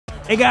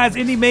Hey guys,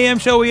 Indie Mayhem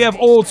Show, we have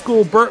old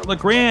school Burt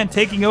Legrande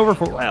taking over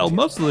for, well,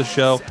 most of the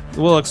show.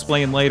 We'll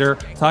explain later,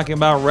 talking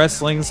about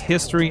wrestling's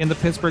history in the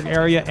Pittsburgh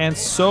area and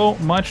so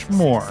much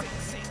more.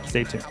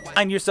 Stay tuned.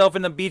 Find yourself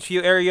in the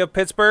Beachview area of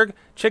Pittsburgh?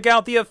 Check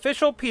out the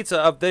official pizza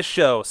of this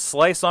show,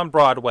 Slice on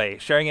Broadway,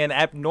 sharing an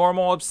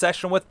abnormal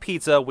obsession with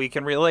pizza we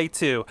can relate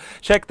to.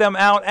 Check them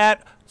out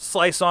at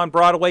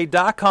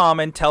sliceonbroadway.com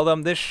and tell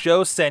them this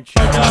show sent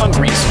you.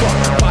 Hungry as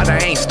fuck, but I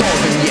ain't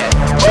starving yet.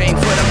 Chain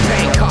for the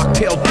pain,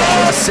 cocktail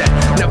bar set.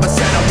 Never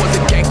said I was a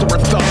gangster or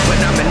thug, but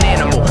I'm an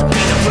animal.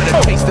 Peanut for the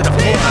taste of the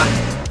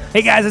fly.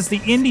 Hey guys, it's the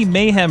Indie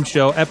Mayhem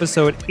Show,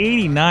 episode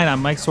 89.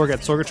 I'm Mike Sorg at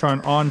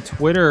Sorgatron on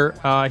Twitter,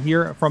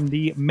 here from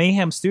the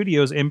Mayhem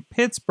Studios in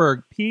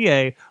Pittsburgh,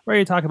 PA, where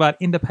you talk about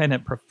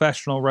independent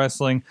professional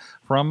wrestling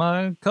from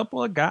a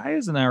couple of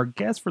guys and our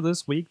guests for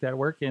this week that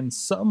work in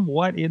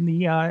somewhat in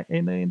the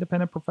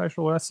independent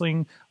professional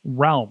wrestling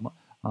realm.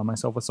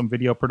 Myself with some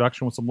video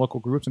production with some local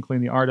groups,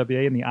 including the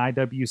RWA and the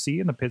IWC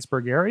in the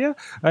Pittsburgh area.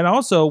 And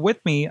also with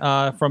me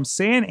from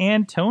San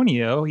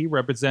Antonio, he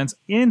represents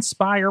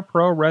Inspire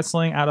Pro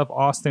Wrestling out of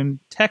Austin,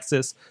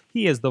 Texas.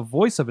 He is the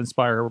voice of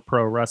Inspire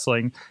Pro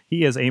Wrestling.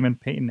 He is Eamon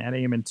Payton at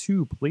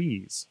Eamon2,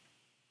 please.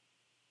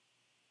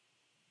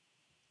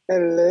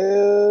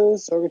 Hello,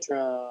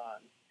 Sorgatron.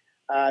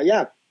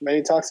 Yeah,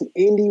 ready to talk some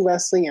indie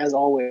wrestling as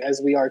always,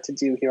 as we are to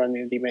do here on the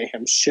Indie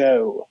Mayhem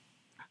Show.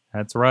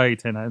 That's right,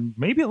 and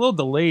maybe a little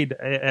delayed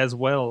as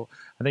well.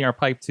 I think our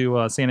pipe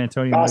to San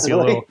Antonio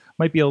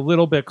might be a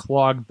little bit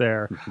clogged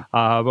there,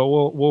 but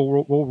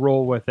we'll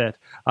roll with it.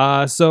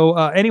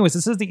 Anyways,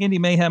 this is the Indie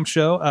Mayhem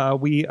Show.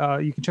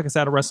 You can check us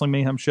out at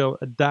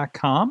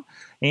WrestlingMayhemShow.com,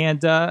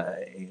 and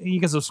you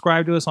can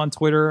subscribe to us on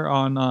Twitter,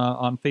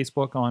 on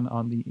Facebook,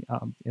 on the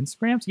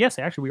Instagrams. Yes,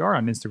 actually, we are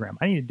on Instagram.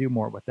 I need to do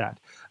more with that,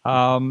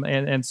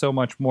 and so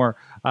much more.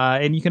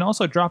 And you can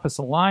also drop us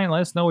a line.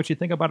 Let us know what you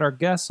think about our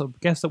guests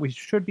that we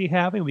should be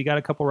having. We got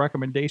a couple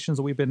recommendations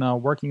that we've been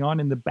working on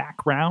in the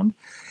background.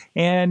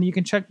 And you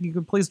can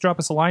please drop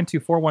us a line to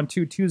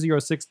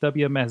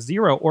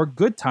 412-206-WMS0 or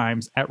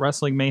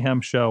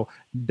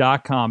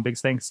goodtimes@WrestlingMayhemShow.com. Big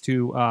thanks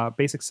to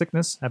Basic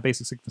Sickness at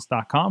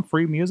BasicSickness.com.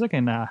 Free music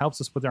and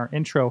helps us with our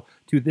intro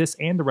to this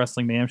and the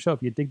Wrestling Mayhem Show.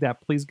 If you dig that,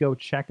 please go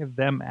check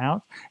them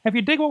out. If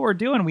you dig what we're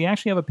doing, we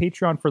actually have a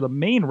Patreon for the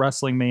main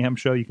Wrestling Mayhem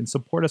Show. You can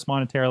support us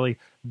monetarily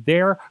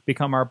there,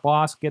 become our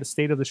boss, get a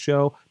state of the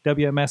show,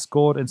 WMS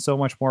Gold, and so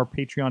much more.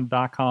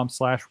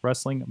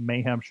 Patreon.com/Wrestling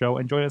Mayhem Show.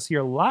 And join us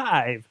here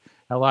live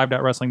at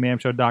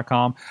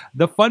live.wrestlingmayhemshow.com.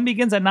 The fun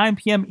begins at 9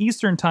 p.m.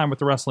 Eastern Time with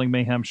the Wrestling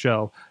Mayhem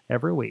Show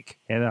every week.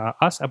 And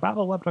us about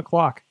 11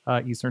 o'clock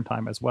Eastern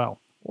Time as well.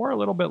 Or a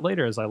little bit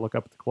later as I look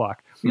up at the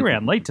clock. We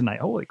ran late tonight.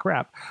 Holy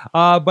crap.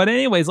 But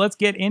anyways, let's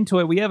get into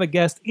it. We have a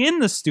guest in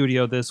the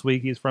studio this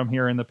week. He's from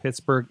here in the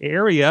Pittsburgh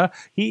area.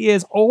 He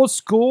is old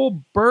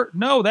school Burt.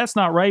 No, that's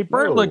not right.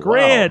 Burt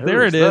Legrande. Wow.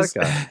 There it is.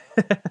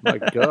 My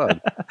God.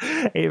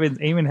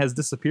 Eamon has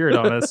disappeared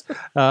on us.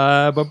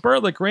 But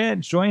Burt Legrande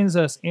joins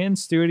us in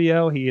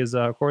studio. He is,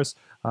 of course,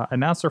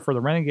 announcer for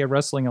the Renegade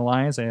Wrestling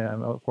Alliance,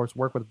 and of course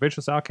work with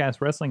Vicious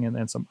Outcast Wrestling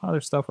and some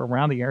other stuff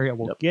around the area.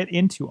 We'll get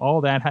into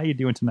all that. How you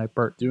doing tonight,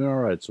 Burt? Doing all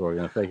right,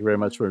 Sorg. Thank you very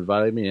much for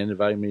inviting me into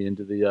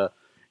the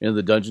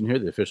dungeon here,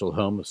 the official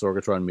home of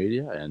Sorgatron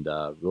Media, and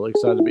really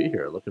excited to be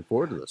here. Looking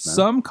forward to this, man.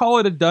 Some call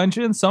it a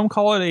dungeon, some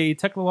call it a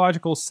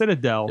technological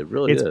citadel.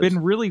 It's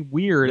been really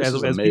weird as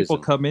people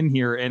come in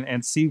here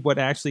and see what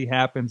actually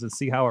happens and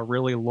see how it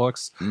really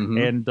looks,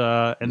 and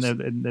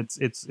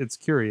it's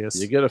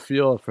curious. You get a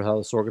feel for how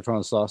the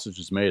Sorgatron sausage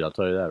is made. I'll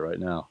tell you that right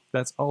now.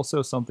 That's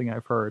also something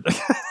I've heard.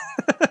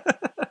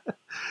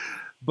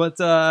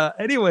 But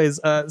anyways,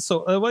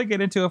 so I want to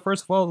get into it.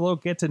 First of all, we'll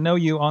get to know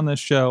you on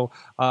this show.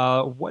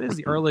 What is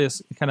the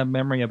earliest kind of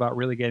memory about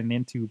really getting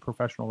into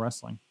professional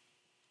wrestling?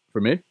 For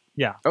me?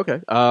 Yeah.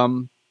 Okay.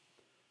 30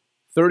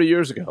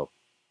 years ago,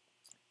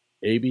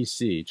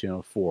 ABC,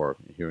 Channel 4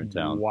 here in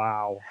town,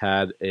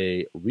 had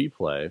a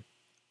replay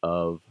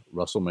of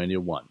WrestleMania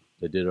 1.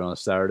 They did it on a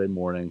Saturday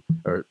morning,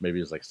 or maybe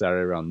it was like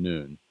Saturday around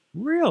noon.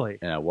 Really?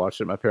 And I watched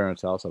it at my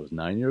parents' house. I was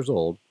 9 years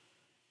old.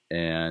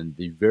 And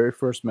the very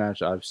first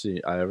match I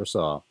ever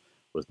saw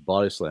was the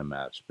Body Slam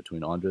match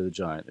between Andre the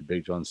Giant and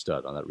Big John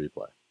Studd on that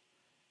replay.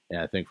 And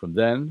I think from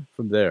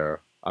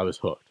there, I was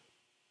hooked.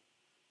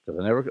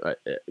 Because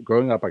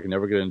growing up, I could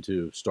never get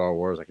into Star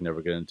Wars. I could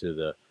never get into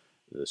the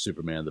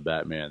Superman, the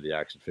Batman, the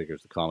action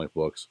figures, the comic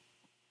books.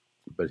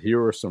 But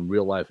here are some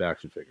real life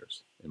action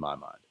figures in my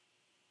mind.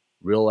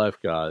 Real life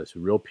guys,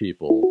 real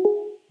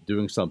people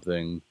doing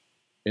something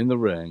in the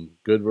ring,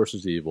 good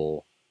versus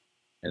evil,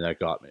 and that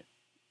got me.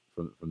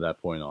 From that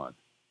point on,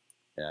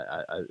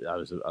 I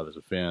was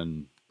a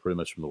fan pretty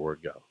much from the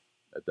word go.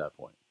 At that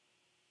point,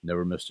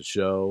 never missed a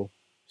show.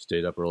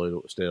 Stayed up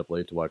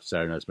late to watch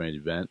Saturday Night's Main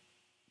Event.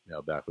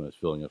 Back when I was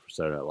filling in for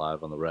Saturday Night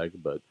Live on the reg.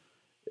 But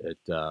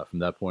from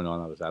that point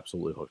on, I was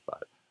absolutely hooked by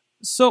it.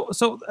 So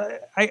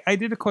I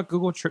did a quick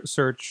Google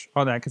search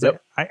on that because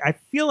I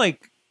feel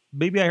like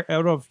maybe I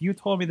don't know if you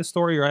told me the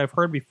story or I've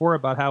heard before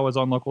about how it was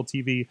on local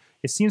TV.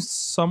 It seems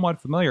somewhat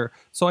familiar.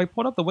 So I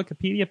pulled up the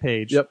Wikipedia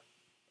page. Yep.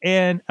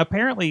 And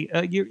apparently,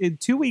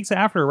 2 weeks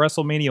after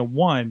WrestleMania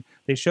 1,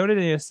 they showed it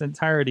in its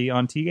entirety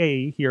on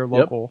TAE here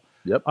local.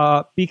 Yep.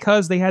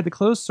 Because they had the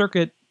closed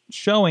circuit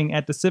showing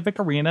at the Civic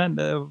Arena. And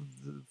the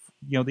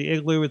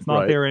Igloo is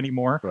not there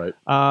anymore. Right.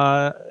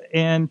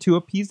 And to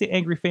appease the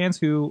angry fans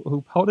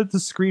who pelted the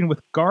screen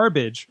with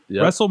garbage,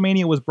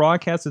 WrestleMania was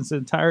broadcast in its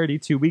entirety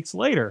 2 weeks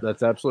later.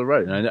 That's absolutely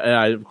right. And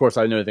I, of course,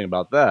 I didn't know anything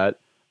about that.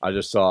 I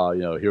just saw,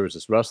 here was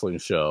this wrestling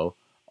show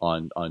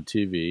on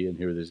TV, and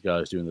here are these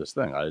guys doing this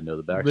thing. I didn't know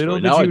the backstory. Little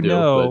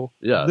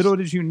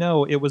did you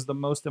know, it was the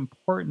most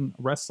important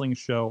wrestling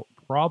show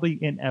probably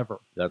in ever.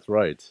 That's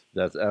right.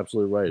 That's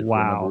absolutely right. Wow.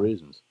 For a number of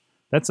reasons.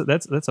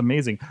 That's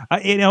amazing.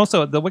 And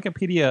also, the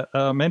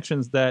Wikipedia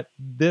mentions that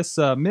this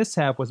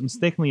mishap was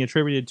mistakenly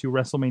attributed to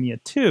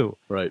WrestleMania 2,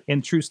 right?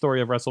 In True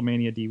Story of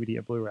WrestleMania DVD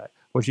and Blu-ray,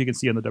 which you can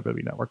see on the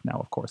WWE Network now,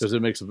 of course. Because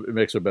it makes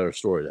a better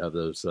story to have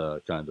those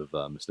kind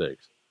of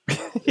mistakes.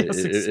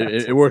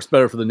 Exactly. It works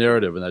better for the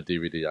narrative in that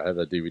DVD. I have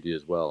that DVD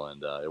as well,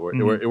 and it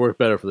worked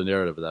better for the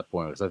narrative at that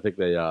point, because I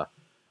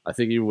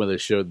think even when they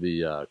showed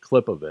the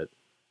clip of it,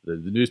 the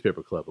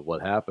newspaper clip of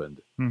what happened,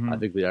 I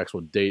think the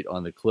actual date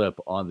on the clip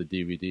on the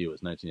DVD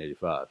was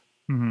 1985,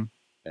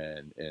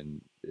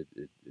 and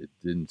it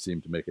didn't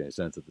seem to make any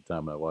sense at the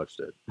time when I watched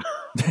it.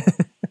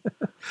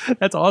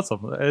 That's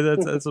awesome.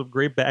 That's a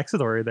great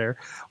backstory there.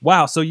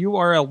 Wow. So you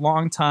are a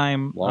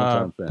long-time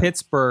fan.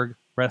 Pittsburgh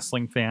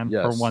wrestling fan,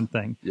 for one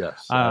thing.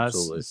 Yes,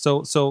 absolutely.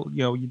 So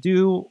you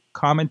do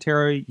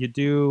commentary, you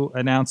do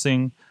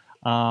announcing.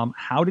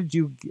 How did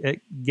you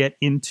get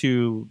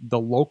into the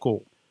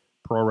local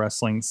pro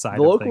wrestling side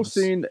the of local things?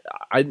 Scene?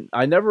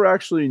 I never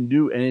actually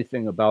knew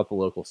anything about the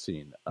local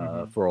scene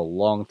for a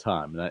long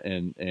time,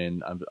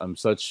 and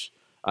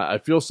I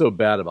feel so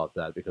bad about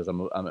that, because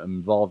I'm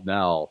involved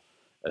now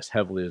as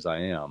heavily as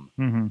I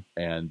am,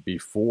 and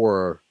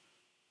before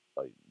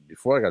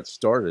I got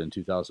started in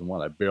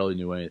 2001, I barely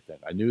knew anything.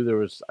 I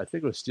knew I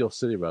think it was Steel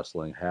City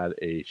Wrestling had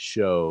a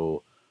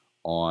show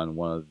on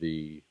one of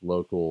the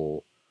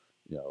local,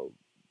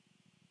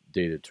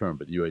 dated term,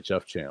 but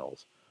UHF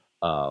channels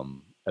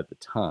at the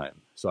time.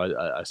 So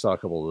I saw a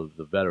couple of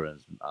the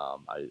veterans.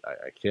 I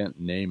can't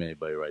name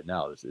anybody right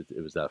now.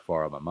 It was that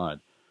far on my mind.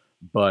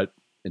 But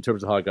in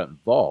terms of how I got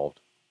involved,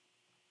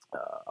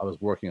 I was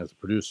working as a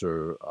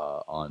producer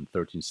on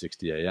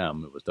 1360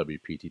 AM. It was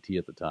WPTT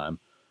at the time.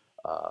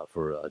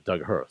 For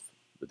Doug Hirth,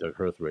 the Doug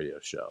Hirth radio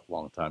show,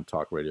 longtime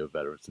talk radio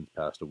veteran, since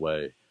passed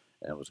away,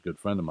 and was a good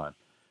friend of mine.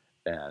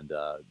 And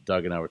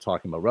Doug and I were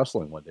talking about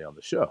wrestling one day on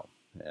the show,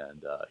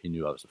 and he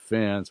knew I was a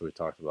fan, so we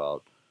talked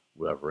about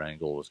whatever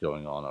angle was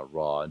going on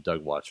Raw. And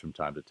Doug watched from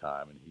time to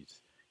time, and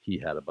he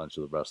had a bunch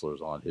of the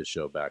wrestlers on his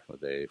show back in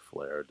the day,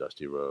 Flair,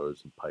 Dusty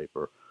Rhodes, and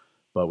Piper.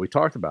 But we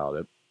talked about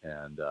it,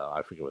 and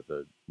I forget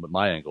what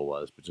my angle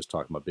was, but just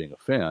talking about being a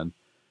fan.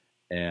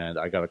 And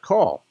I got a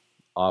call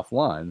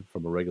offline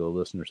from a regular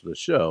listener to the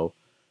show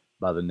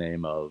by the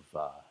name of,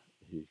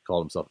 he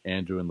called himself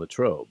Andrew in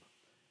Latrobe.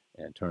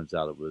 And it turns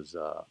out it was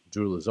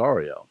Drew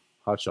Lazario,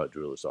 Hotshot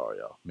Drew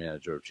Lazario,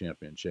 manager of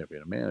Champion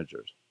of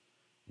Managers.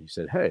 And he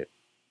said, "Hey,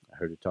 I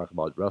heard you talk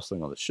about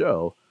wrestling on the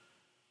show.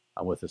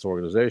 I'm with this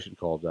organization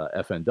called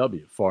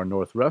FNW, Far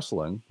North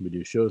Wrestling. We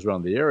do shows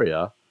around the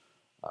area.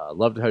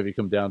 Love to have you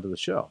come down to the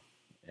show."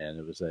 And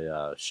it was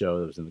a show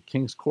that was in the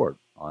King's Court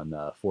on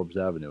Forbes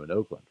Avenue in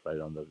Oakland, right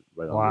on the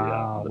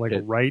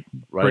pit, right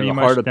in the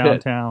much heart of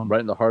downtown, Pitt, right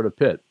in the heart of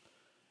Pitt.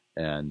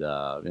 And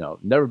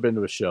never been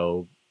to a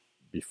show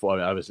before.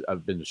 I mean,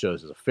 I've been to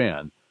shows as a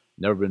fan,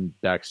 never been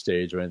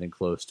backstage or anything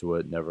close to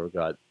it. Never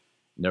got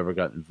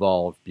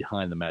involved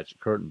behind the magic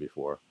curtain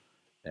before,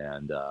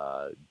 and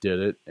did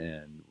it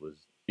and was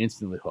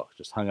instantly hooked.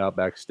 Just hung out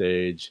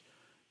backstage.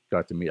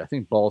 Got to meet, I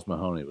think Balls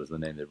Mahoney was the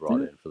name they brought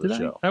in for the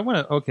show.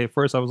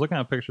 First I was looking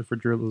at a picture for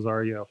Drew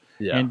Lazario.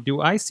 Yeah. And do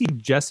I see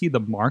Jesse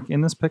the Mark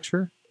in this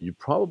picture? You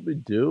probably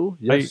do.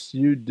 Yes,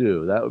 you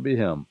do. That would be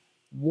him.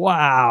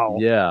 Wow.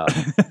 Yeah.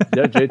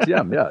 Yeah,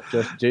 JTM. Yeah.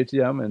 Just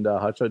JTM and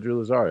Hotshot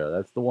Drew Lazario.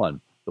 That's the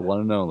one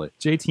and only.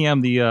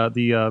 JTM,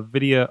 the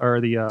video,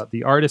 or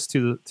the artist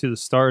to the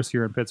stars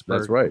here in Pittsburgh.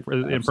 That's right.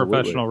 In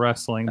professional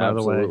wrestling, by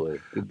the way. Absolutely.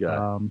 Good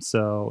guy.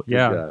 So Good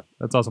yeah, guy.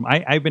 that's awesome.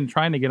 I've been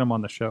trying to get him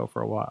on the show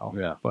for a while.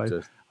 Yeah. But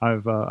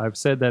I've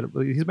said that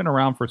he's been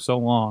around for so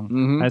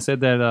long. I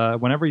said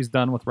that whenever he's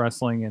done with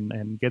wrestling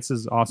and gets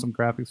his awesome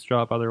graphics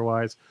job,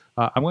 otherwise,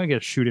 I'm going to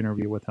get a shoot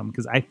interview with him,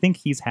 because I think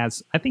he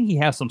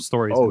has some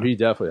stories. Oh, he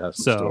definitely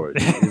has some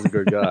stories. He's a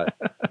good guy.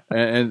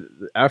 And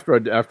after I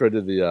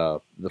did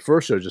the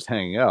first show, just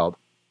hanging out,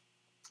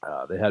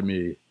 they had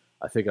me.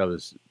 I think I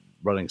was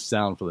running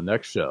sound for the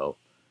next show,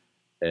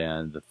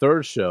 and the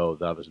third show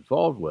that I was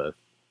involved with,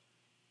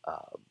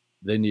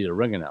 they needed a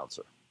ring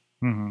announcer,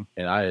 and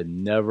I had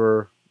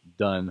never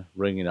done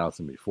ring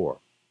announcing before.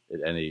 It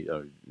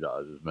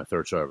was my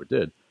third show I ever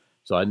did,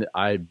 so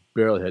I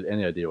barely had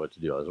any idea what to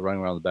do. I was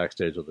running around the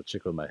backstage with a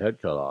chick with my head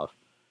cut off,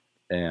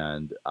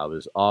 and I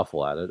was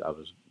awful at it. I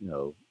was,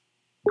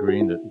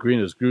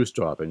 green as goose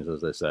droppings,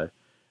 as they say,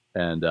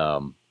 and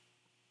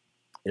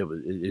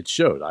it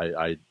showed.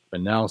 I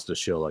announced a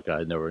show like I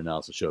had never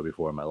announced a show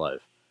before in my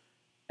life,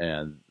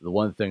 And the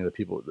one thing that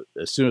people,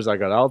 as soon as I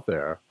got out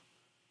there,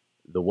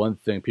 the one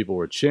thing people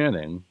were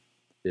chanting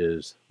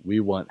is,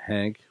 "We want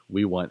Hank,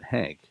 we want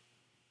Hank.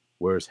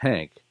 Where's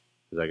Hank?"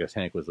 Because I guess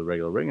Hank was the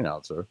regular ring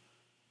announcer.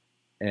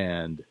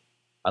 And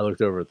I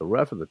looked over at the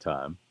ref at the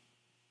time,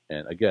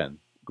 and again,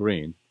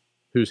 green,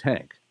 who's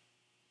Hank?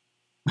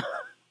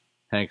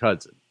 Hank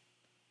Hudson,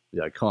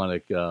 the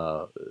iconic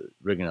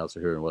ring announcer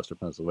here in Western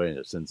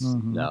Pennsylvania. Since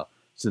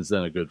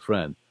then, a good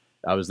friend.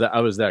 I was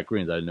that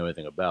green that I didn't know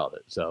anything about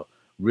it. So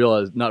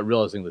not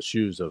realizing the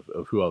shoes of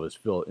who I was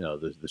filling,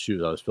 the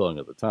shoes I was filling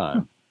at the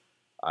time.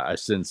 I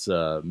since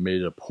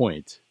made it a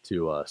point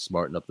to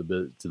smarten up to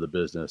the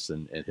business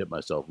and hit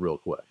myself real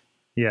quick.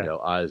 Yeah.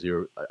 Eyes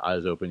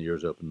open,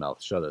 ears open,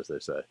 mouth shut, as they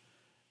say.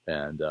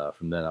 And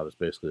from then, I was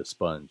basically a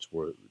sponge.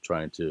 We're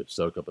trying to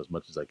soak up as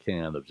much as I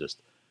can of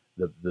just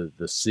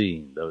the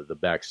scene, the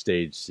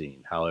backstage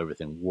scene, how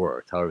everything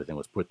worked, how everything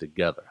was put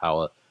together,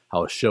 how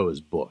a show is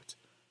booked,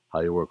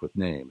 how you work with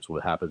names,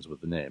 what happens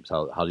with the names,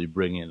 how do you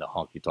bring in a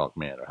Honky Tonk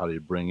Man, or how do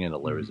you bring in a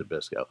Larry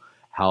Zbyszko,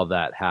 how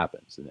that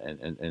happens,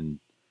 and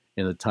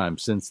in the time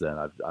since then,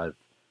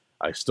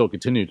 I still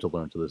continue to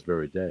learn to this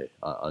very day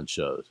on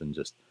shows, and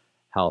just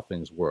how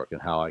things work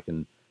and how I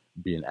can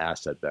be an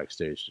asset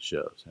backstage to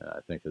shows. And I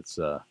think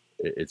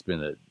it's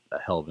been a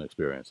hell of an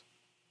experience.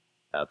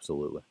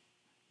 Absolutely.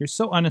 You're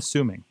so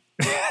unassuming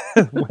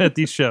at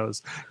these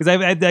shows, because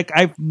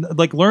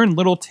I've learned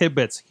little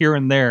tidbits here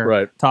and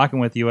there talking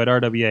with you at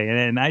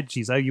RWA,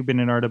 and you've been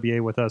in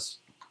RWA with us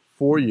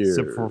 4 years.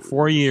 So for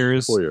 4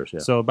 years. 4 years, yeah.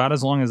 So about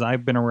as long as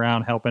I've been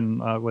around helping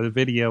with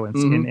video and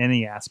in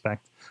any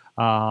aspect.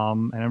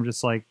 And I'm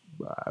just like,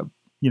 I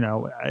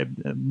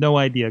have no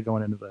idea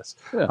going into this.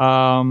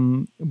 Yeah.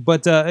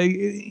 But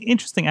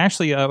interesting.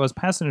 Actually, I was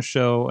passing a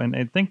show, and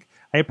I think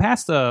I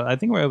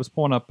was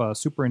pulling up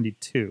Super Indy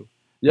 2.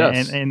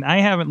 Yes. And I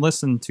haven't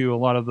listened to a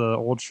lot of the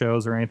old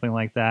shows or anything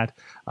like that.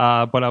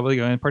 But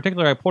in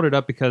particular, I pulled it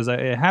up because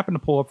it happened to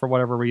pull up for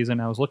whatever reason.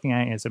 I was looking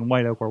at it, and it's in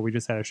White Oak, where we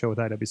just had a show with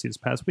IWC this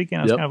past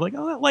weekend. I was kind of like,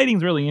 oh, that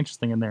lighting's really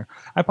interesting in there.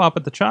 I pop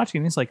at the Chachi,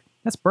 and he's like,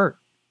 that's Burt.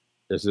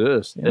 Yes, it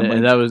is.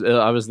 And I was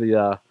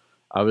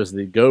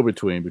the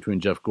go-between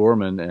Jeff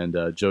Gorman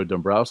and Joe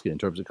Dombrowski in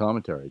terms of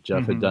commentary.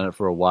 Jeff had done it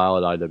for a while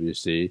at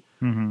IWC,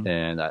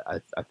 and I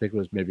think it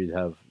was maybe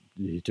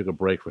he took a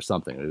break for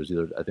something. It was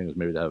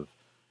maybe to have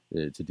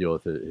to deal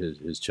with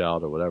his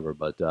child or whatever.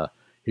 But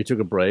he took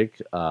a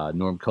break.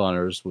 Norm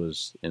Connors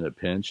was in a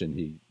pinch,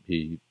 and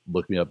he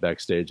looked me up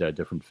backstage at a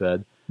different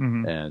Fed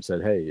and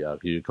said, "Hey, can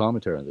you do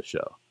commentary on the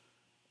show?"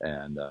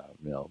 And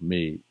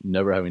me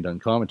never having done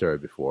commentary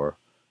before.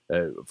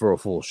 For a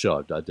full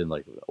show, I did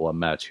a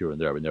match here and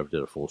there. We never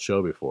did a full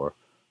show before,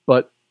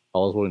 but I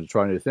was willing to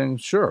try new things.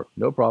 Sure,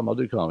 no problem. I'll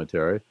do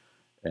commentary.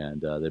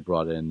 And they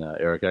brought in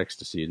Eric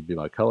Ecstasy to be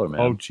my color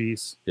man. Oh,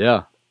 jeez.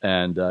 Yeah,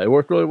 and it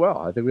worked really well.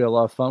 I think we had a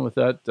lot of fun with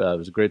that. It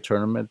was a great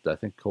tournament. I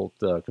think Colt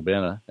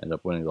Cabana ended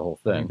up winning the whole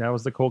thing. That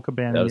was the Colt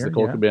Cabana year. That was the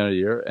Colt Cabana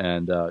year,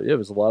 and it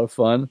was a lot of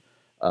fun.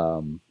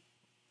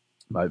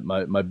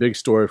 My big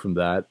story from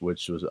that,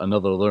 which was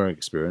another learning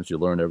experience, you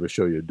learn every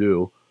show you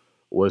do,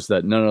 was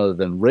that none other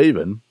than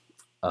Raven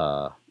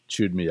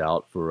chewed me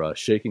out for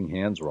shaking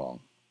hands wrong.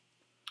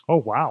 Oh,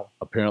 wow.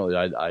 Apparently,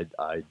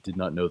 I did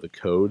not know the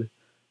code,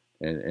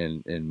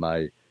 and in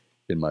my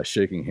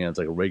shaking hands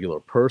like a regular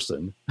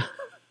person,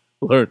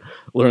 learned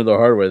the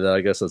hard way that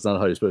I guess that's not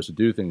how you're supposed to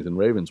do things in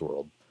Raven's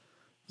world.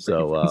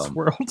 So, Raven's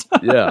world.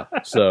 yeah.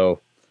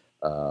 So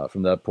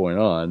from that point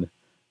on,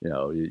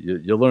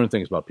 you learn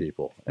things about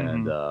people,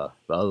 and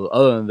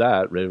other than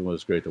that, Raven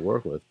was great to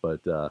work with,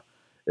 but.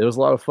 It was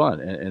a lot of fun.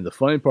 And the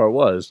funny part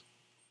was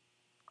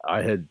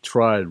I had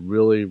tried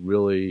really,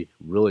 really,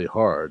 really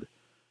hard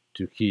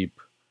to keep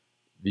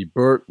the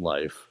Burt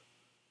life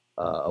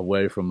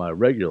away from my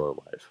regular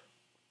life,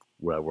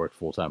 where I worked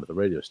full-time at the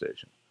radio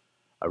station.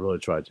 I really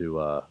tried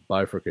to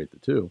bifurcate the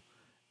two.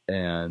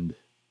 And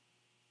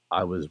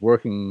I was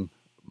working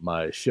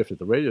my shift at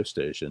the radio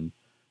station,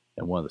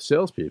 and one of the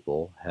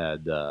salespeople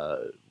had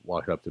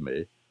walked up to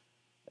me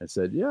and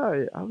said,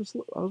 "Yeah, I was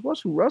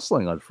watching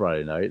wrestling on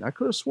Friday night, and I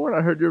could have sworn I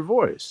heard your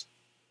voice."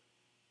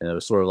 And it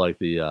was sort of like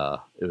the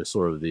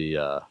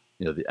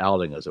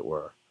outing, as it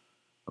were.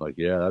 I'm like,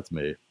 "Yeah, that's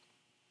me."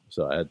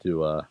 So I had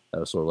to. That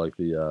was sort of like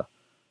the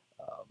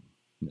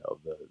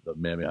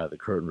man behind the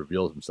curtain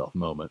reveals himself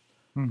moment,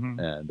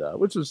 and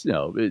which was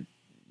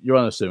you're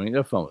unassuming.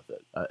 Have fun with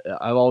it.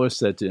 I've always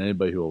said to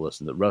anybody who will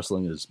listen that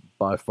wrestling is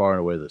by far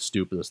and away the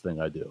stupidest thing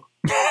I do,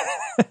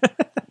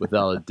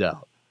 without a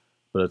doubt.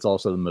 But it's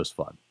also the most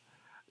fun.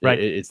 Right.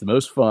 It's the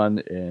most fun,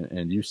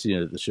 and you've seen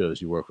it at the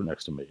shows. You work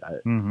next to me.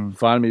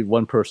 Find me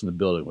one person in the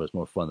building who has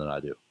more fun than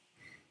I do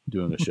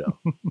doing a show.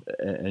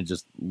 and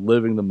just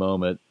living the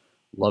moment,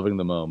 loving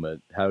the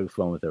moment, having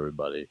fun with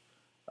everybody.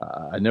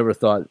 I never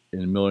thought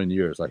in a million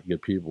years I could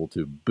get people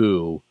to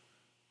boo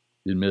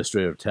the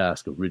administrative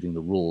task of reading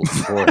the rules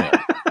beforehand.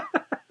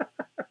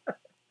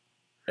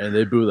 And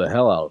they boo the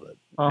hell out of it.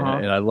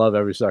 And I love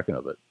every second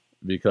of it.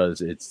 Because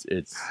it's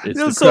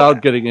the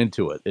crowd getting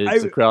into it.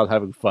 It's the crowd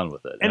having fun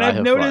with it. And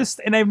I've noticed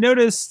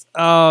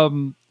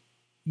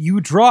you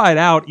draw it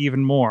out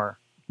even more.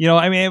 You know,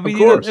 I mean, Of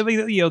course.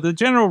 you know, the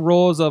general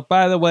rules of,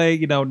 by the way,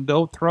 you know,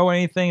 don't throw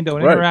anything,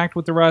 don't Right. interact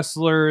with the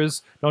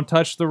wrestlers, don't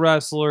touch the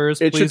wrestlers.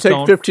 It should please take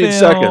don't 15 film.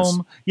 seconds.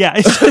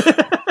 Yeah.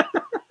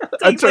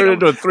 I turned it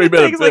into a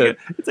 3-minute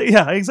bit.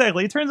 Yeah,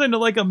 exactly. It turns into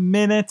like a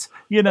minute,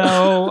 you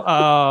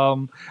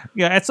know.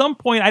 Yeah, at some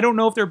point, I don't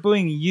know if they're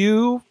booing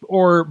you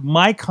or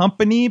my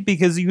company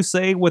because you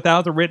say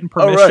without the written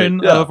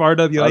permission of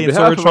RWA On and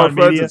behalf of our Sorgatron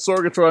friends Media. at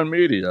Sorgatron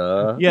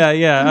Media.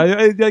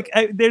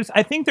 Yeah.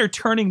 I think they're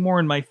turning more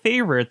in my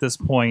favor at this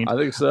point. I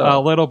think so.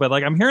 A little bit.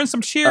 Like I'm hearing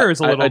some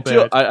cheers a little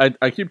bit.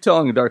 I keep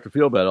telling Dr.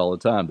 Feelbad all the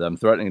time that I'm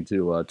threatening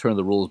to turn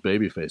the rules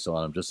babyface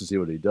on him just to see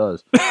what he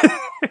does.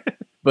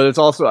 But it's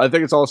also, I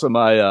think it's also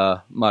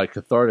my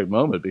cathartic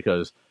moment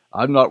because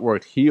I've not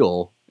worked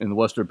heel in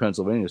Western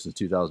Pennsylvania since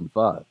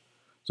 2005.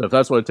 So if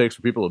that's what it takes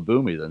for people to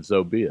boo me, then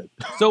so be it.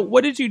 So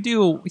what did you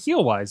do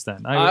heel wise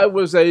then? I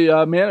was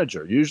a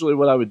manager. Usually,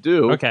 what I would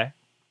do, okay,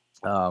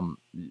 for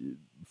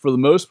the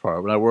most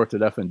part, when I worked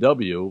at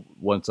FNW,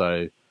 once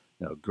I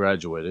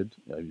graduated,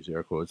 I use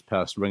air quotes,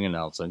 past ring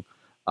announcing,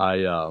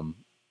 I'd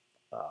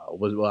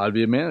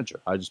be a manager.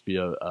 I'd just be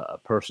a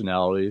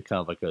personality,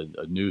 kind of like a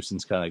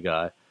nuisance kind of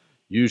guy.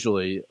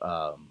 Usually,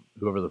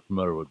 whoever the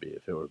promoter would be,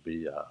 if it were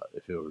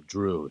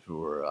Drew, if it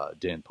were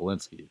Dan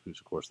Polinsky, who's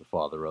of course the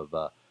father of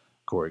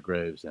Corey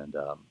Graves, and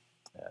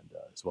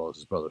as well as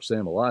his brother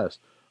Sam Elias.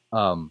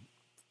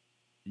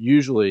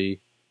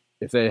 Usually,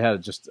 if they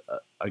had just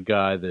a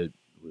guy that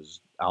was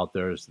out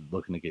there just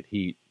looking to get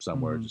heat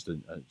somewhere, just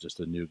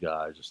a new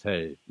guy, just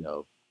hey,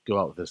 go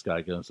out with this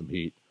guy, get him some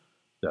heat.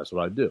 That's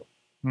what I'd do.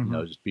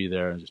 Just be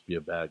there and just be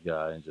a bad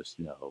guy and just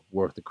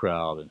work the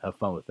crowd and have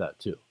fun with that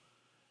too.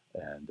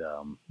 And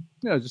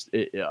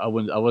I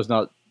was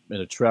not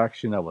an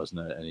attraction. I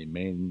wasn't any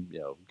main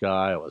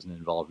guy. I wasn't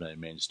involved in any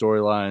main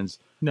storylines.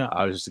 No,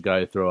 I was just a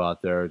guy to throw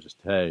out there. Just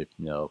hey,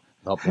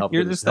 help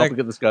You're get just help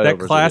get this guy that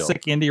over.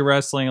 classic indie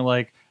wrestling,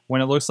 like when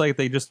it looks like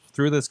they just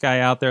threw this guy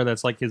out there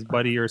that's like his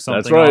buddy or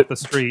something That's right. off the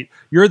street.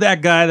 You're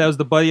that guy that was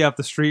the buddy off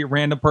the street,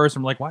 random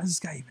person. I'm like, why is this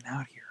guy even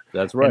out here?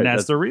 That's right. And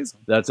that's the reason.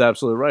 That's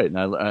absolutely right.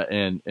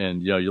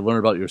 And you learn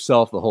about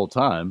yourself the whole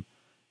time.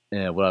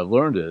 And what I've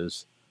learned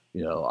is,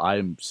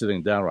 I'm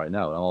sitting down right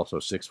now, and I'm also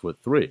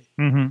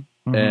 6'3",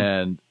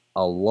 and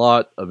a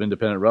lot of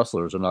independent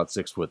wrestlers are not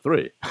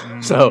 6'3".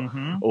 So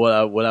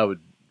what I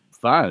would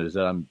find is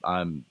that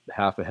I'm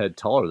half a head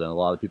taller than a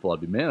lot of people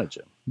I'd be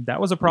managing.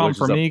 That was a problem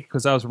for me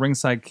because I was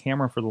ringside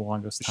camera for the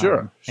longest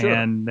time. Sure.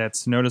 And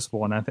that's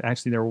noticeable. And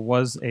actually, there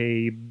was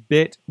a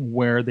bit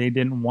where they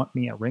didn't want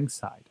me at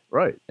ringside.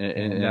 Right,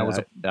 and that was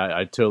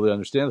I totally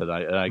understand that.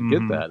 I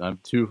get that. And I'm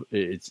too.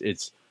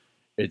 It's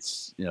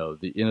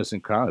the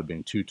innocent crime of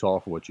being too tall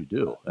for what you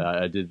do.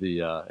 I did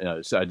the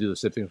I do the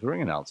same thing with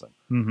ring announcing.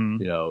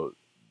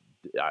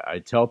 I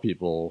tell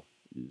people,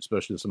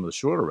 especially some of the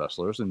shorter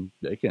wrestlers, and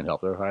they can't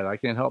help their height, I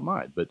can't help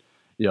mine. But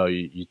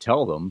you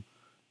tell them,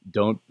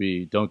 don't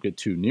get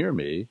too near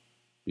me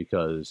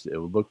because it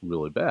would look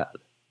really bad.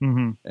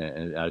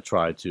 And I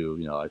try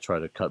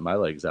to cut my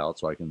legs out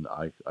so I can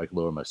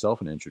lower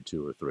myself an inch or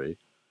two or three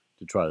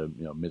to try to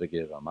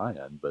mitigate it on my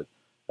end. But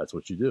that's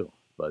what you do.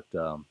 But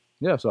so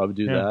I would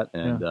do that,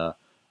 and I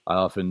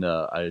often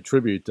I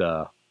attribute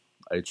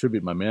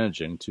my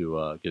managing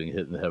to getting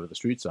hit in the head with the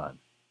street sign.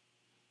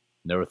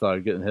 Never thought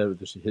I'd get hit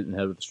in the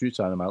head with the street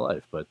sign in my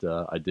life, but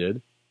I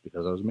did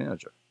because I was a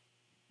manager.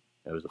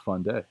 It was a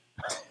fun day.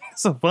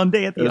 It's a fun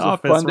day at the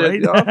office, a fun day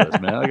right? at the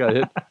office, man. I got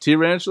hit. T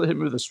Ranchler hit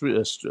me with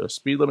a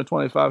speed limit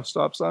 25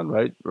 stop sign,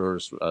 right, or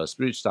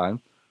street sign,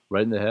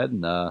 right in the head,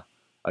 and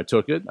I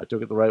took it. I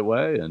took it the right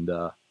way, and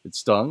it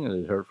stung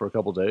and it hurt for a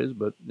couple days,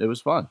 but it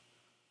was fun.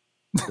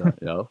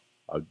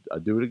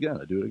 I'd do it again.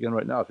 I'd do it again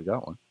right now if you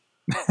got one.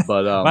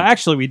 But well,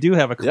 actually, we do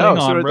have a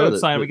Klingon road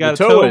sign. We got a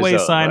Tow-Away Tow-Away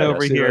sign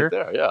over here.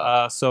 Right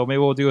there, so maybe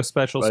we'll do a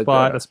special Right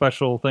spot, there. a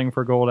special thing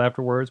for gold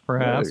afterwards,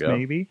 perhaps. There you go.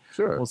 Maybe.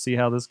 Sure. We'll see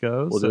how this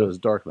goes. We'll do it as a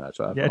dark match.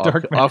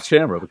 Dark match. Off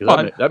camera,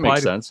 because that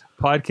makes sense.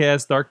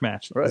 Podcast dark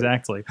match. Right.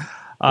 Exactly.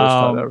 First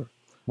time ever.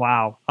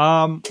 Wow.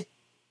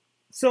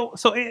 So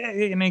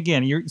and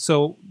again, you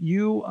say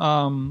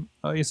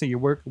you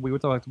work. We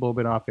talked a little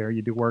bit off air.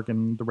 You do work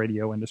in the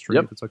radio industry.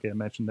 Yep. If it's okay to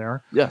mention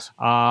there. Yes.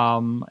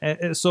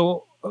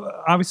 So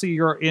obviously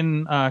you're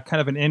in kind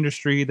of an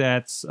industry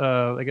that's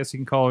I guess you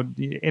can call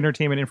it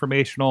entertainment,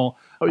 informational.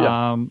 Oh,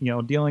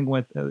 yeah. Dealing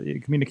with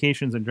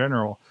communications in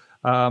general.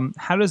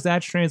 How does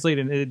that translate?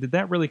 And did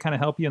that really kind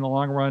of help you in the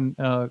long run,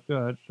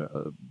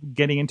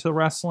 getting into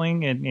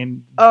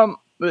wrestling?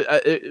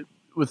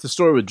 With the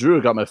story with Drew,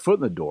 I got my foot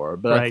in the door,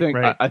 but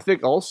Right. I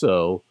think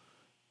also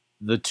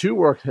the two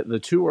work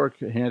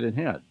hand in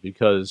hand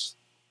because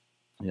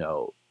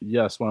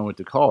yes, when I went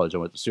to college, I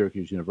went to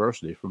Syracuse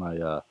University for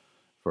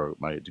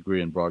my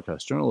degree in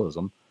broadcast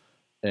journalism,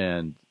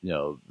 and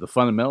the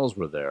fundamentals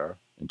were there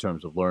in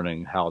terms of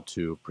learning how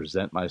to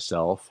present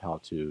myself,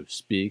 how to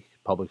speak,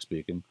 public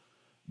speaking,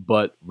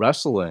 but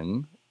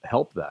wrestling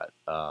helped that.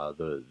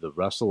 The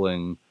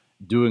wrestling,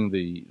 doing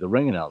the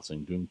ring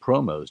announcing, doing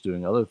promos,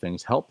 doing other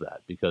things helped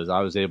that because I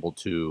was able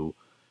to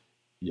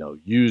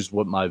use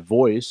what my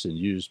voice and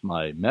use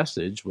my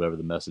message, whatever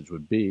the message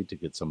would be, to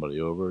get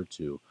somebody over,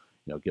 to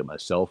get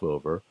myself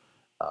over,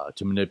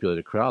 to manipulate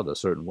a crowd a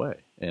certain way.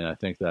 And I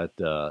think that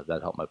that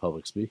helped my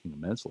public speaking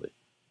immensely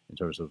in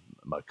terms of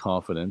my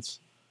confidence,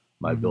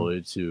 my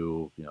ability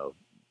to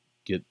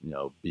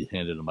be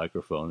handed a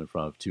microphone in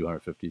front of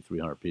 250,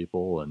 300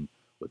 people and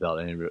without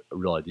any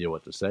real idea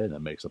what to say, and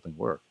then make something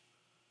work.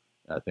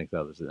 And I think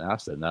that was an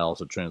asset, and that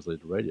also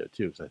translated to radio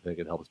too, because I think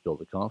it helps build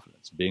the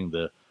confidence. Being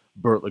the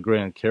Burt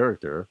Legrande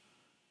character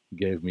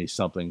gave me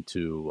something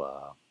to,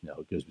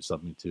 gives me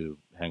something to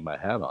hang my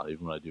hat on,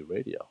 even when I do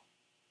radio.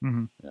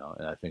 And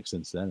I think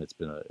since then it's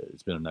been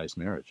a nice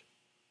marriage.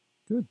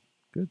 Good.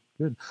 You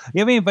have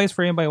any advice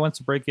for anybody who wants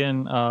to break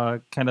in,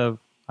 kind of,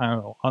 I don't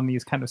know, on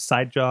these kind of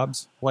side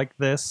jobs like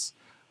this?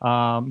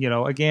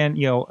 Again,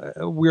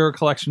 we're a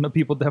collection of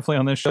people definitely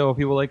on this show.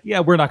 People like, yeah,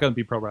 we're not going to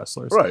be pro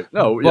wrestlers, right?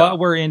 No, but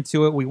we're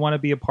into it. We want to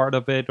be a part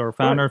of it, or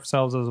found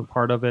ourselves as a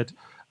part of it.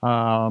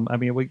 What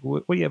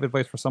do you have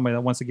advice for somebody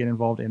that wants to get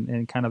involved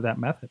in kind of that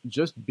method?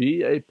 Just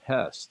be a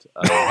pest.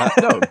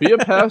 Be a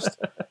pest.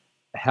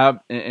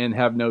 Have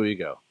no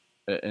ego,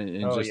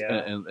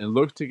 and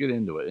look to get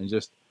into it, and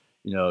just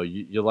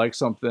you like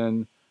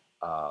something.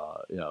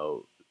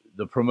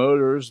 The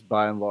promoters,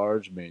 by and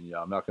large,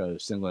 I'm not going to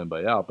single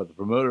anybody out, but the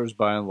promoters,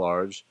 by and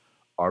large,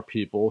 are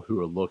people who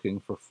are looking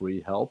for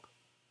free help.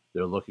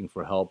 They're looking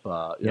for help.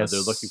 They're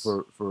looking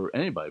for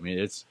anybody.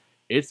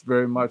 It's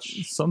very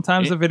much.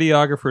 Sometimes the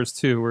videographers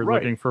too were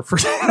looking for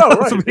free. No,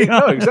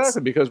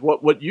 exactly, because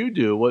what you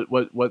do,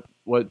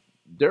 what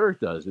Derek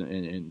does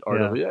in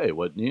RWA,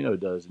 what Nino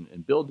does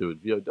and Bill do at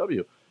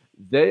VOW,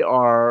 they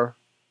are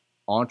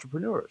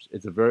entrepreneurs.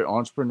 It's a very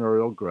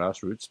entrepreneurial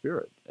grassroots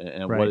spirit,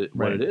 and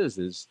what it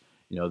is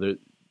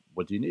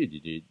what do you need?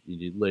 You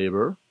need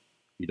labor.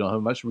 You don't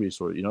have much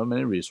resource. You don't have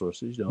many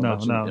resources. You don't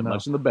have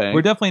much in the bank.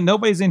 We're definitely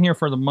nobody's in here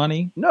for the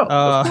money. No,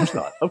 of course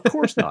not. Of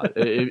course not.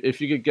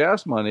 If you get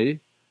gas money,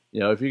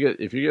 if you get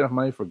enough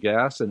money for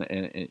gas and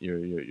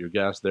your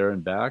gas there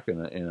and back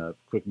and a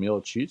quick meal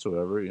at Sheets or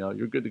whatever,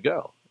 you're good to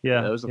go.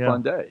 Yeah, it was a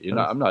fun day.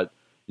 I'm not.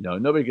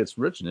 Nobody gets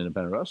rich in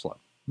independent wrestling.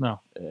 No,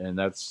 and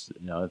that's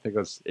I think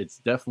it's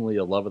definitely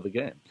a love of the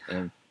game.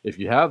 And if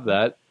you have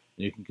that,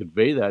 you can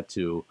convey that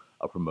to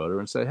a promoter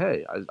and say,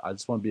 hey, I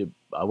just want to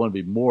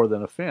be more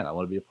than a fan. I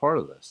want to be a part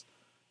of this,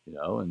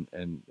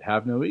 and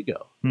have no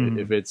ego.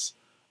 If it's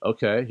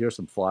okay, here's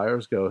some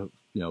flyers, go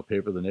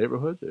pay for the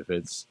neighborhood. If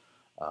it's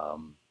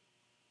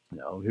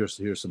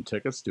here's some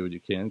tickets, do what you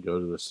can, go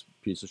to this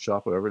pizza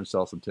shop, whatever, and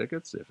sell some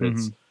tickets. If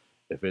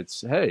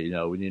it's hey,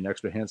 we need an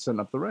extra hand setting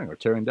up the ring or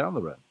tearing down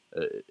the ring.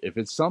 If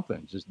it's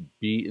something, just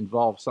be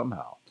involved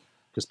somehow,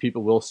 because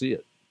people will see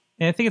it.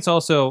 And I think it's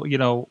also,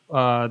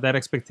 that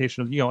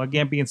expectation of,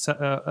 again, being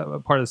a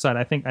part of the side.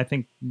 I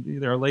think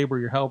their labor,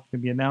 your help,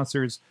 maybe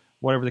announcers,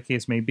 whatever the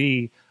case may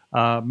be,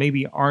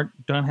 maybe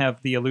don't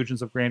have the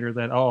illusions of grandeur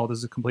that, this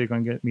is completely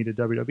going to get me to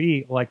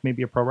WWE, like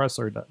maybe a pro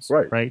wrestler does.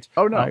 Right?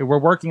 Oh, no. We're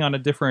working on a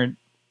different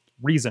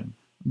reason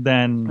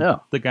than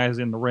the guys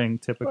in the ring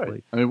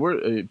typically. Right.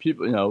 We're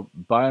people,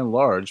 by and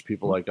large,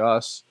 people like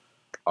us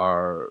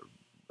are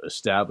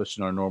established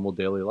in our normal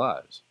daily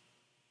lives.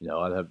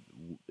 I'd have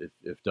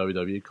if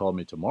WWE called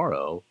me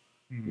tomorrow,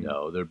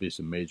 there'd be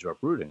some major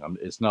uprooting.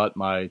 It's not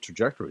my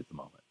trajectory at the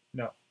moment.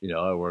 No.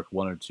 I work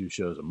 1 or 2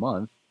 shows a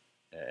month,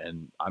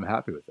 and I'm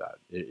happy with that.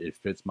 It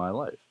fits my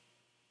life.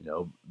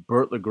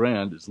 Burt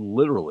Legrande is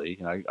literally,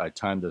 and I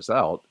timed this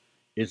out,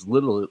 it's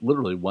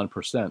literally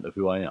 1% of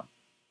who I am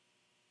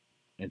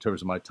in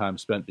terms of my time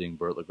spent being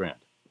Burt Legrande.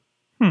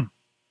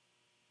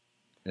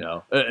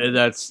 And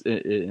that's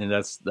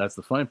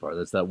the funny part.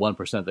 That's that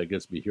 1% that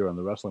gets me here on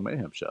the Wrestling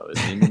Mayhem show.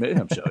 It's the Indie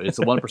Mayhem show. It's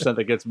the 1%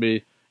 that gets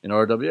me in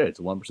RWA. It's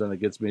the 1% that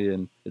gets me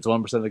in. It's the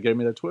 1% that gave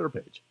me that Twitter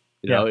page.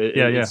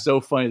 It's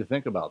so funny to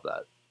think about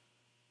that.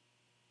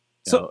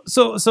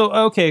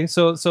 Okay.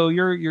 So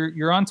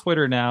you're on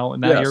Twitter now.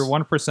 Now you're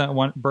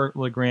 1% Burt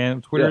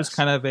Legrande. Twitter's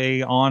kind of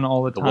a on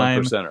all the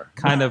time. 1%er.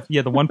 Kind of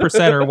the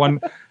 1%er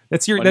one.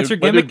 That's your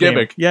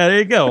gimmick. Yeah, there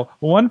you go.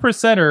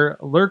 1%er.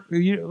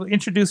 You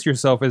introduce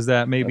yourself as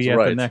that maybe That's at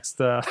right. the next.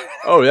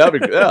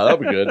 That'd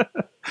be good.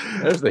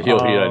 There's the heel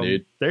heat I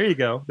need. There you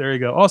go.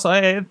 Also,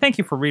 I thank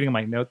you for reading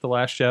my note the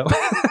last show.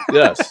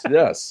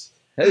 Yes.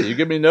 Hey, you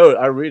give me a note,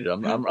 I read it.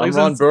 I'm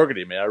Ron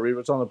Burgundy, man. I read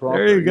what's on the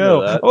prompter. There you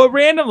go.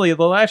 Randomly,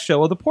 the last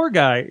show. The poor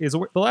guy is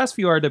the last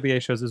few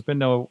RWA shows. There's been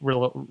no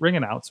real ring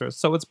announcers,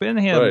 so it's been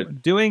him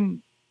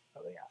doing.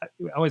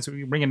 Always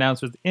ring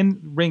announcers,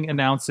 in-ring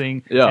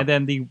announcing, and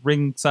then the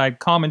ringside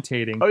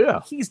commentating. Oh,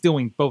 yeah. He's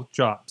doing both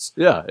jobs.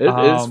 Yeah,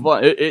 it's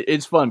fun.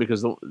 It's fun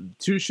because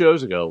 2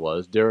 shows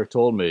ago Derek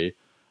told me,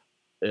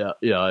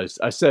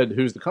 I said,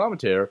 who's the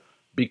commentator?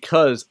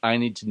 Because I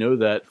need to know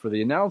that for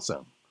the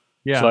announcing.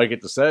 Yeah. So I get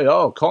to say,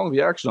 calling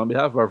the action on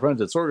behalf of our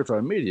friends at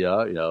Sorgatron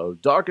Media,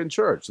 Doc and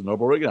Church, the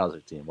Noble Ring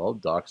Announcing team. Well,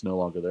 Doc's no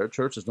longer there.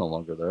 Church is no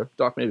longer there.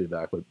 Doc may be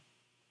back, but...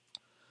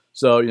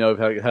 So, I've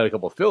had a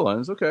couple of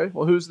fill-ins. Okay,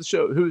 well, who's the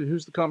show?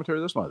 Who's the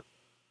commentary this month?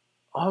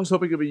 I was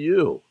hoping it would be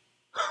you.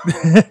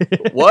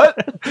 What?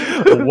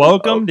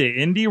 Welcome to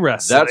indie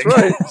wrestling. That's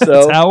right. So,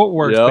 that's how it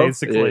works, you know,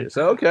 basically. yeah,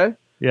 so okay.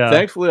 Yeah.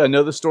 Thankfully, I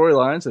know the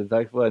storylines, and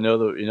thankfully, I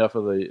know enough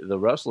of the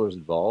wrestlers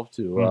involved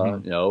to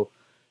Mhm. you know,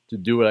 to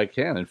do what I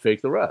can and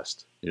fake the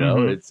rest. You know,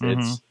 Mhm,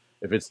 it's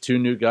if it's two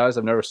new guys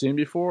I've never seen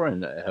before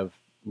and have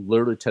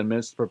literally 10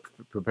 minutes to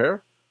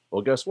prepare.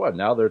 Well, guess what?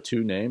 Now they're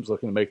two names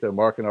looking to make their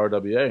mark in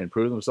RWA and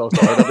prove themselves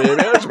to RWA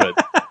management.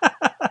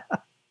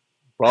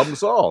 Problem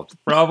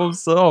solved. Problem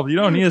solved. You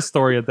don't need a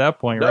story at that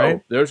point, No,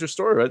 right? there's your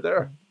story right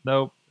there.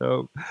 Nope.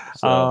 So,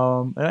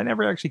 And I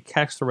never actually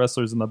catch the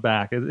wrestlers in the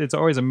back. It's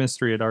always a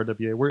mystery at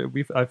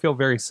RWA. I feel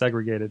very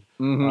segregated.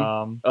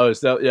 oh, it's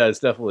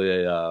definitely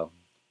a.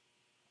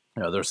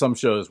 You know, there's some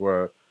shows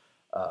where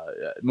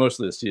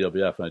mostly the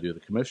CWF and I do the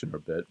commissioner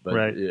bit, but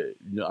Right. You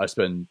know, I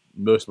spend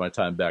most of my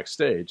time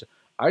backstage.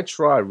 I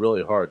try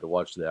really hard to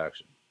watch the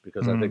action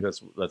because I think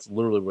that's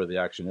literally where the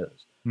action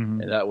is,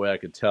 and that way I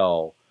could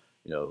tell,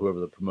 you know, whoever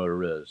the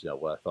promoter is, you know,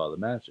 what I thought of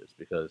the matches,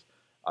 because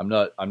I'm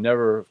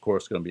never, of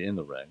course, going to be in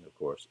the ring, of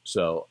course.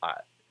 So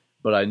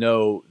but I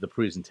know the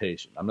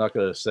presentation. I'm not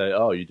going to say,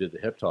 oh, you did the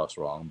hip toss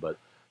wrong, but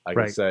I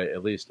can say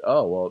at least,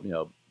 oh, well, you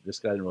know, this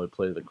guy didn't really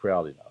play to the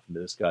crowd enough.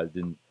 This guy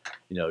didn't,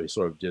 you know, he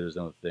sort of did his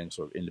own thing,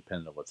 sort of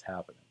independent of what's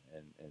happening,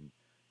 and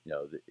you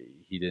know,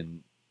 he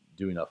didn't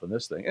do enough on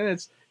this thing. And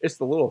it's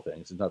the little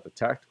things, it's not the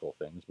tactical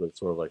things, but it's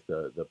sort of like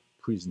the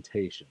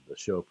presentation, the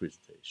show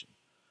presentation,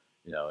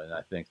 you know. And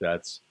I think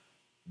that's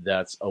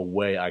a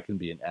way I can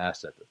be an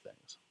asset to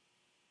things.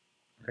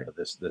 You know,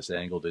 this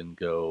angle didn't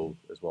go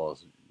as well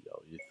as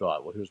you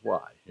thought. Well, here's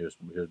why. Here's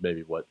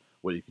maybe what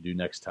you can do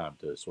next time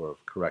to sort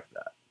of correct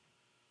that.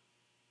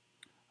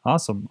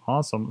 Awesome.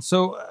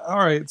 So, all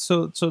right.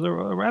 So to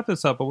wrap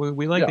this up,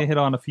 we like to hit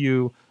on a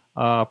few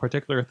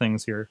particular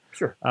things here.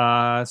 Sure.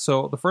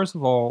 So the first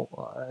of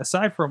all,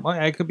 aside from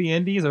it could be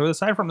indies, or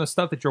aside from the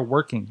stuff that you're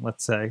working,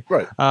 let's say,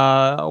 right?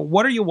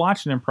 What are you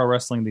watching in pro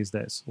wrestling these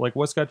days? Like,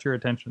 what's got your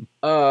attention?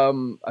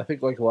 I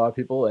think like a lot of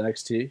people,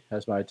 NXT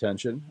has my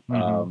attention.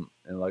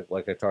 And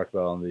like I talked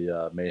about on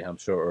the Mayhem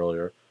show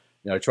earlier,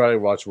 you know, I try to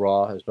watch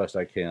Raw as best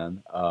I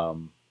can.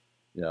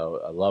 You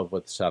know, I love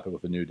what's happened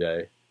with the New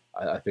Day.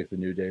 I think the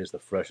New Day is the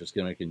freshest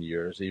gimmick in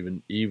years,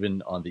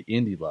 even on the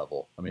indie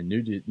level. I mean,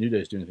 New Day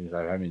is doing things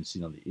I haven't even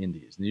seen on the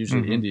indies. And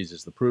usually indies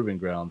is the proving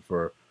ground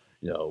for,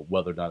 you know,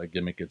 whether or not a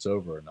gimmick gets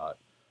over or not.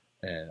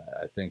 And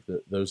I think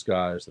that those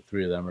guys, the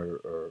three of them,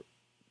 are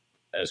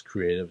as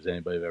creative as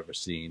anybody I've ever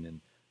seen.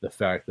 And the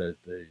fact that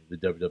the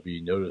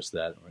WWE noticed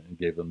that and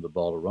gave them the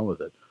ball to run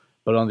with it.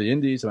 But on the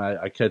indies,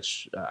 I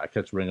catch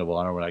Ring of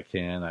Honor when I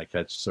can. I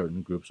catch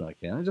certain groups when I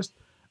can.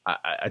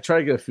 I try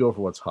to get a feel for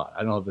what's hot.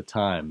 I don't have the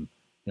time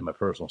in my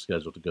personal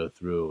schedule to go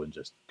through and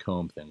just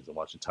comb things and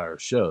watch entire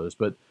shows.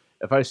 But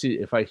if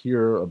I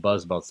hear a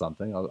buzz about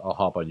something, I'll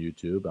hop on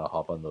YouTube. I'll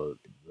hop on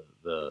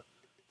the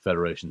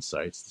Federation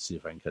sites to see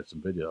if I can catch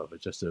some video of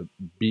it, just to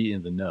be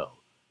in the know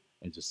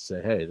and just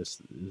say, hey,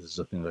 this is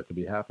a thing that could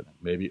be happening,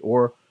 maybe.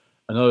 Or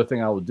another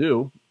thing I will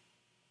do,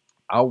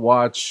 I'll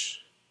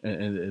watch,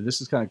 and this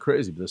is kind of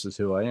crazy, but this is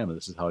who I am, and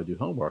this is how I do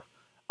homework.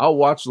 I'll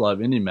watch a lot of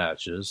indie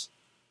matches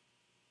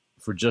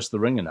for just the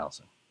ring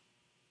announcing.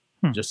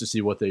 Just to see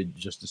what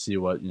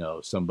you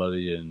know,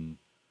 somebody in,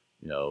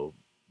 you know,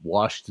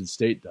 Washington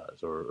State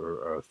does,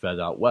 or Fed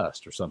out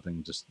west, or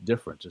something just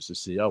different, just to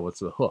see, oh, what's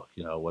the hook,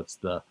 you know, what's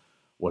the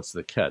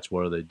catch,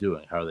 what are they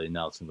doing, how are they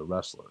announcing the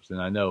wrestlers.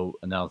 And I know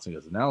announcing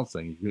is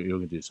announcing, you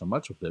can do so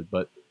much with it,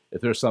 but if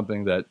there's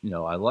something that, you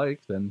know, I like,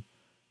 then,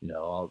 you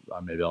know,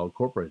 maybe I'll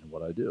incorporate it in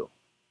what I do.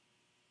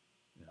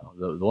 You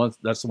know,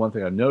 that's the one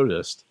thing I've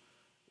noticed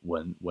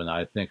when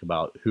I think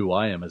about who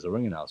I am as a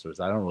ring announcer, is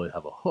I don't really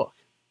have a hook.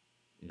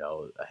 You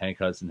know, Hank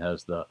Hudson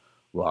has the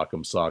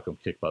rock'em, sock'em,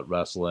 kick butt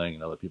wrestling,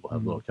 and other people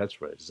have little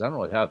catchphrases. I don't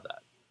really have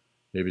that.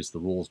 Maybe it's the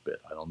rules bit.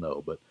 I don't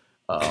know, but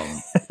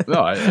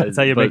no, that's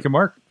how you make your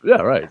mark.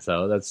 Yeah, right.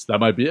 So that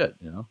might be it.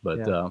 You know,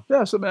 but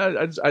so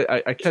man,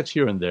 I catch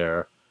here and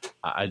there.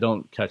 I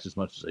don't catch as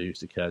much as I used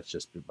to catch,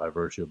 just by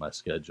virtue of my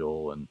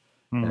schedule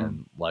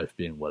and life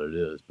being what it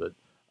is. But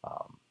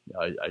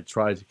I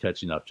try to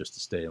catch enough just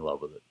to stay in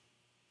love with it.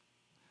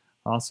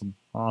 Awesome.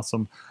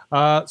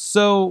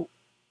 So,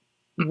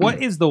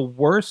 what is the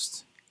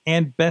worst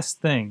and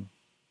best thing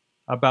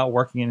about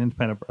working in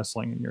independent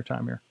wrestling in your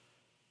time here?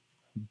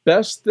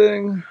 Best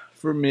thing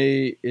for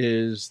me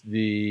is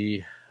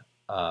I'm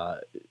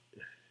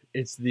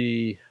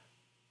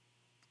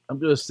going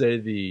to say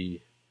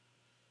the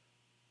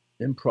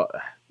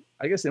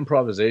I guess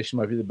improvisation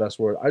might be the best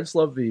word. I just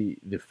love the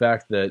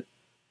fact that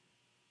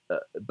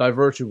by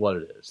virtue of what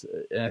it is,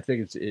 and I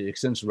think it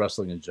extends to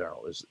wrestling in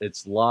general,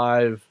 it's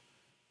live,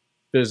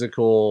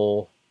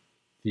 physical,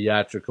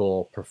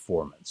 theatrical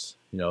performance.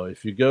 You know,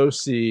 if you go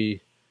see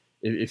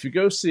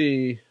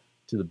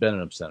to the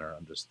Benham Center,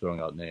 I'm just throwing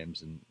out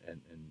names and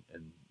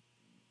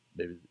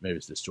maybe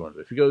it's disjointed,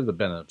 but if you go to the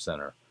Benham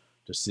Center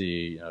to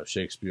see, you know,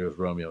 Shakespeare's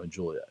Romeo and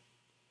Juliet,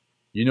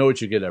 you know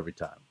what you get every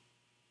time.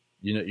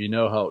 You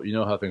know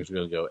how things are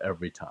going to go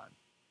every time.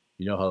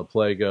 You know how the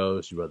play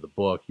goes. You read the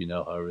book. You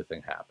know how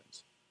everything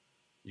happens.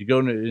 You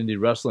go to an indie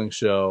wrestling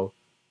show.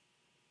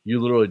 you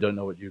literally don't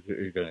know what you're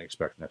going to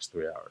expect the next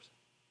 3 hours.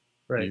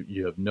 Right.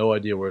 You have no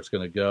idea where it's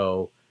going to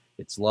go.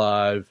 It's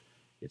live.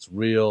 It's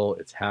real.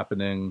 It's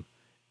happening.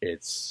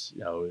 It's,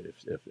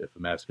 if a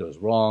match goes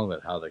wrong, then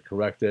how they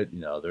correct it.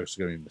 There's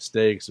going to be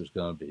mistakes. There's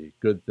going to be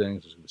good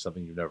things. There's going to be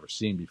something you've never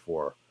seen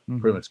before.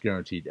 Pretty much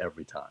guaranteed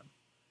every time.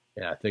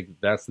 And I think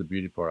that's the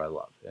beauty part I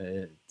love.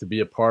 And to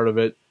be a part of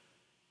it,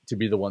 to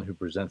be the one who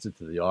presents it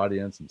to the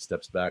audience and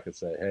steps back and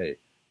say, hey,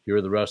 here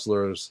are the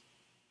wrestlers.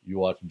 You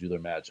watch them do their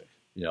magic.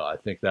 I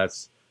think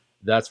that's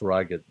where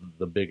I get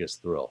the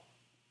biggest thrill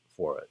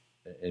for it.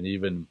 And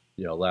even,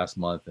 last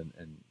month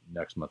and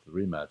next month the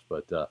rematch,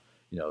 but,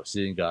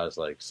 seeing guys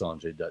like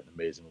Sanjay Dutt and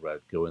Amazing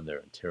Red go in there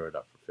and tear it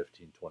up for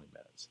 15, 20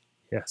 minutes.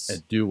 Yes.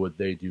 And do what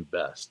they do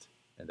best.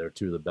 And they're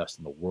two of the best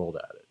in the world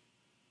at it.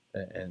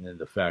 And then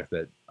the fact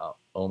that,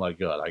 oh my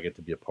God, I get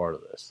to be a part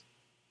of this.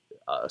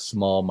 A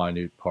small,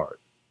 minute part.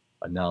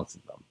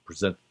 Announcing them,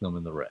 presenting them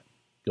in the ring,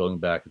 going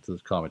back into the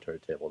commentary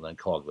table, and then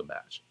calling the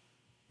match.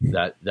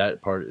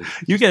 That part is...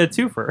 You get a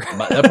twofer.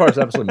 That part's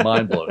absolutely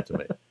mind-blowing to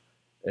me.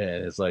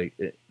 And it's like,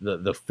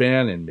 the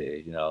fan in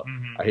me,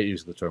 I hate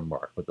using the term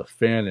mark, but the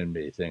fan in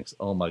me thinks,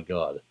 oh my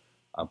God,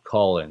 I'm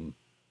calling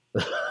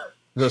the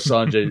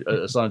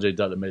Sanjay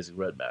Dutt Amazing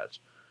Red match.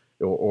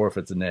 Or if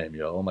it's a name,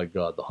 oh my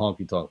God, the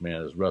Honky Tonk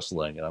Man is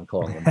wrestling and I'm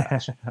calling the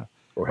match.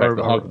 Or heck,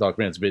 the Honky Tonk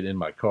Man's been in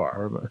my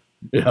car.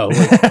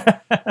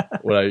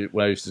 When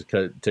I used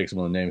to take some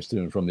of the names to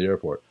and from the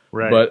airport.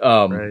 Right. But,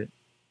 right.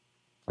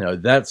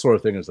 That sort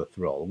of thing is a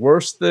thrill. The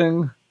worst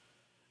thing,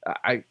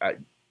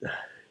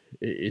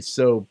 it's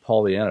so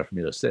Pollyanna for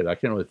me to say, but I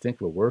can't really think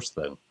of a worse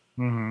thing.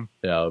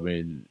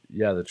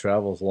 The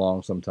travel's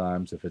long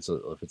sometimes if it's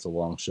a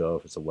long show,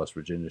 if it's a West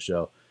Virginia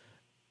show.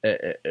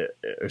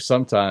 Or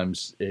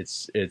sometimes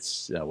it's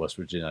West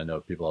Virginia. I know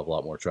people have a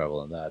lot more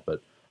travel than that,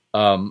 but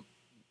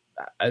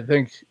I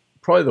think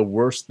probably the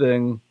worst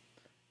thing,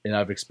 and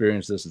I've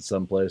experienced this in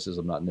some places,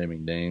 I'm not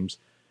naming names,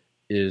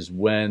 is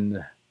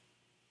when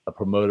a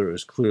promoter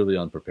is clearly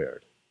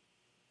unprepared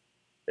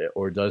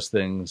or does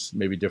things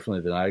maybe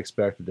differently than I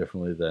expect or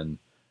differently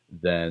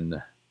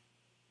than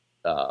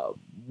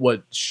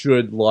what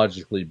should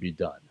logically be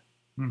done.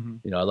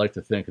 I like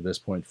to think at this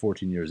point,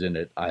 14 years in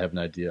it, I have an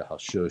idea how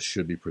shows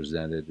should be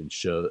presented and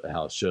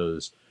how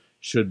shows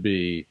should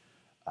be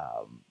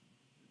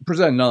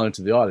presented not only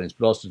to the audience,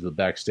 but also to the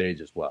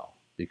backstage as well,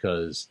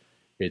 because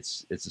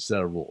it's a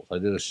set of rules. I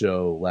did a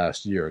show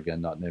last year, again,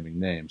 not naming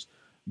names,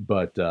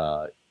 but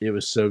it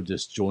was so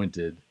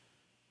disjointed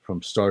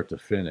from start to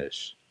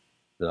finish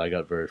that I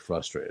got very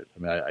frustrated. I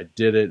mean, I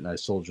did it and I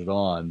soldiered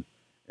on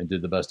and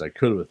did the best I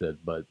could with it,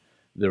 but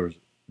there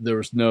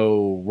was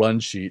no run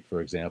sheet,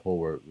 for example,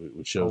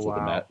 which shows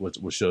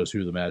which shows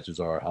who the matches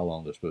are, how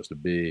long they're supposed to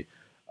be.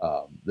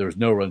 There was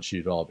no run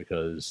sheet at all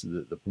because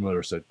the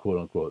promoter said, "quote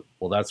unquote,"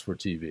 well, that's for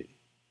TV.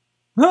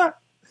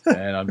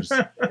 And I'm just,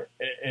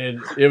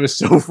 and it was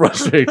so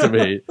frustrating to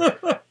me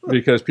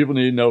because people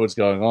need to know what's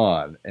going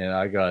on. And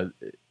I got,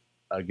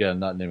 again,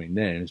 not naming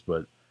names,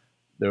 but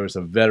there was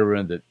a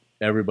veteran that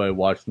everybody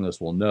watching this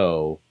will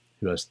know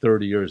who has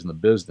 30 years in the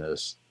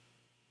business.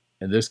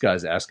 And this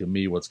guy's asking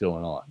me what's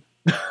going on.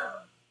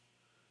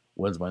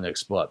 When's my next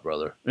spot,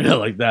 brother?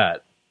 Like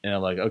that. And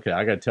I'm like, okay,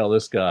 I got to tell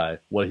this guy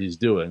what he's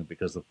doing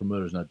because the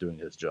promoter's not doing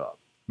his job.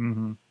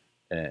 And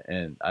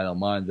I don't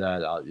mind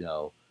that.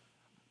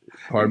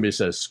 Part of me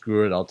says,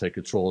 screw it, I'll take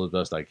control the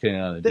best I can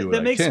and do what I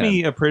can. That makes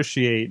me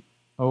appreciate,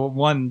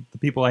 the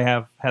people I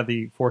have had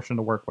the fortune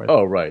to work with.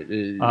 Oh, right.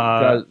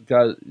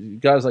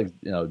 Guys like,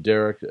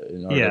 Derek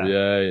in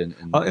RWA and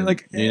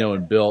Nino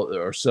and Bill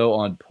are so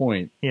on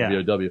point,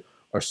 VOW,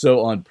 are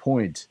so on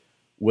point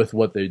with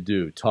what they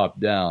do, top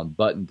down,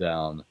 button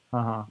down,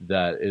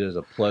 that it is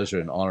a pleasure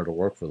and honor to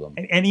work for them.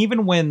 And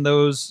even when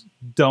those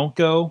don't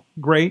go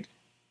great,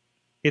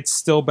 it's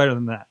still better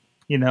than that.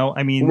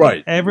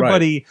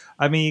 Everybody.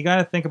 Right. You got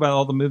to think about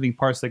all the moving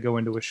parts that go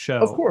into a show.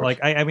 Of course.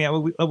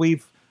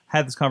 We've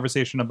had this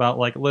conversation about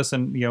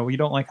listen, you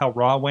don't like how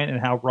Raw went and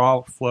how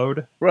Raw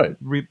flowed. Right.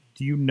 Do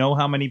you know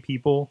how many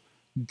people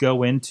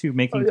go into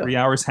making 3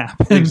 hours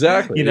happen?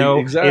 Exactly.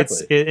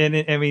 It's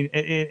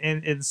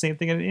the same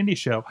thing in an indie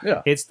show.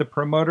 Yeah. It's the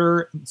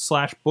promoter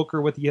 /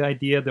 booker with the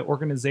idea, the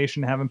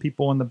organization having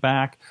people in the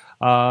back.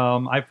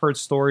 I've heard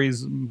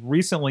stories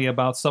recently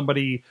about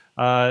somebody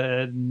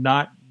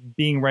not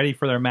being ready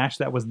for their match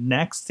that was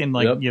next and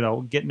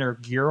getting their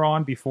gear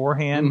on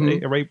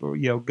beforehand, right?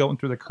 Going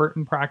through the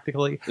curtain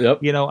practically.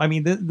 Yep.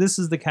 This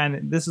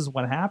is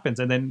what happens,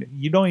 and then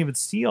you don't even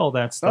see all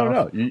that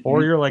stuff,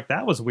 you're like,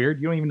 that was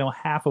weird. You don't even know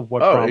half of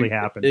what probably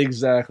happened.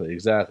 Exactly. You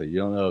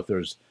don't know if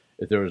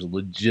there was a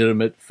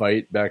legitimate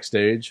fight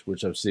backstage,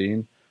 which I've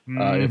seen.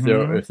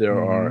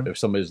 If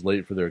somebody's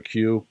late for their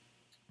cue.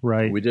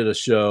 Right. We did a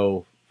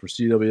show for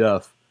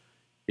CWF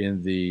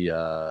in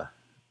the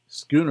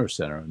Schooner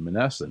Center in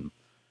Menneson,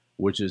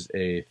 which is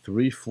a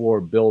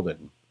 3-floor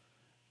building,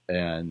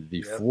 and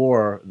the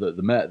floor,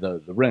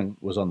 the ring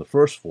was on the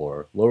first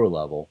floor, lower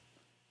level,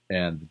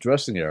 and the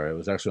dressing area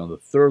was actually on the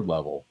third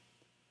level.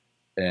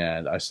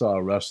 And I saw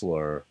a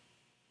wrestler,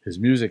 his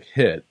music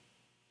hit,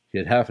 He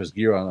had half his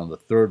gear on the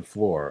third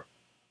floor.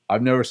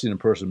 I've never seen a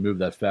person move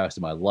that fast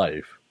in my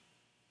life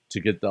to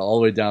get all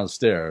the way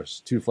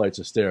downstairs, 2 flights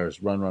of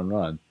stairs,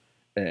 run,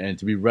 and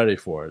to be ready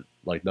for it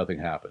like nothing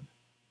happened.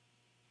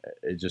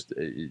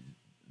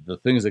 The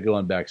things that go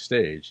on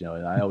backstage,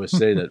 and I always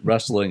say that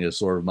wrestling is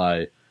sort of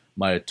my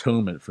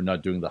atonement for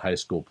not doing the high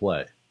school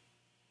play.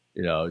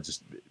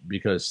 Just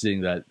because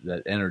seeing that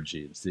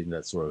energy and seeing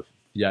that sort of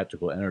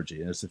theatrical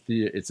energy, and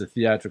it's a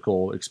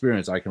theatrical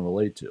experience I can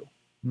relate to.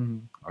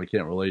 I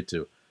can't relate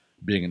to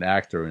being an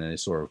actor in any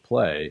sort of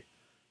play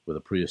with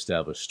a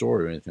pre-established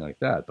story or anything like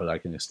that, but I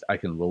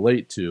can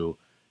relate to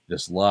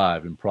this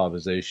live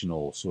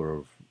improvisational sort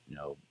of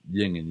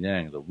yin and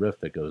yang, the riff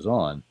that goes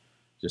on,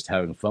 just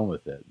having fun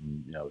with it,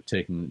 and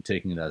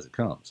taking it as it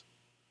comes.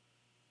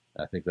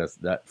 I think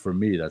that for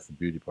me, that's the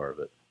beauty part of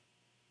it.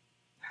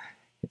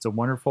 It's a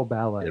wonderful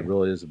ballet. It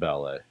really is a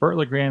ballet. Burt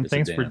Legrande,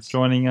 thanks for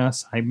joining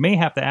us. I may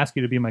have to ask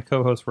you to be my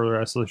co-host for the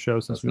rest of the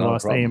show since we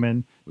lost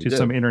Eamon to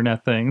some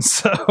internet things.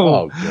 So,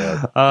 oh,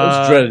 God.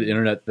 Those dreaded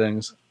internet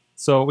things.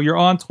 So you're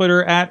on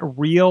Twitter at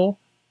RealOSBL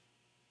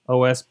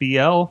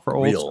for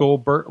old school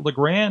Burt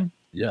Legrande.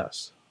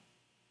 Yes.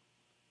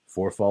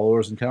 4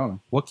 followers and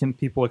counting. What can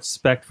people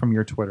expect from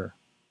your Twitter?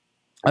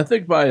 I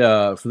think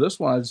for this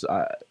one,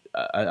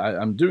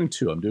 I'm doing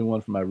 2. I'm doing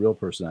one for my real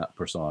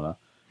persona.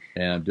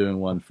 And I'm doing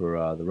one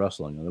for the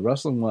wrestling. And the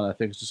wrestling one, I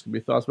think, is just going to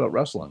be thoughts about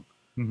wrestling.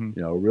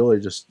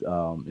 Really just,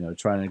 trying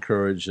to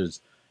encourage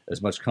as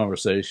much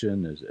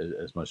conversation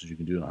as much as you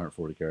can do in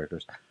 140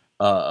 characters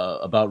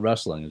about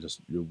wrestling and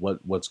just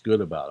what's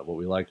good about it, what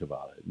we like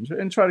about it,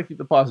 and try to keep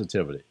the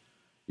positivity.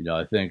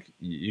 I think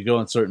you go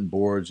on certain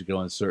boards, you go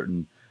on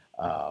certain,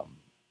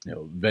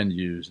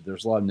 venues.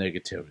 There's a lot of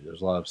negativity.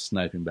 There's a lot of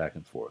sniping back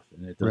and forth,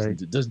 and it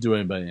doesn't do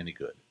anybody any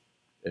good.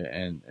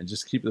 And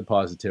just keep the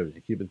positivity,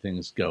 keeping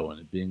things going,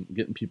 and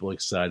getting people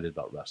excited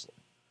about wrestling.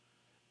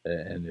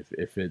 And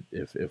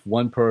if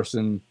one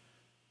person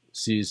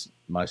sees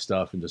my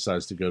stuff and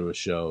decides to go to a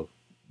show,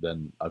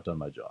 then I've done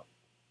my job.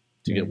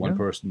 To get one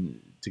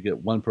person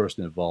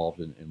involved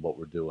in what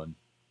we're doing,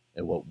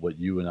 and what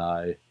you and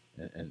I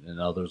and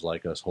others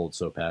like us hold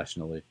so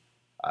passionately,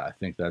 I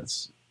think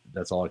that's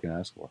all I can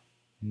ask for.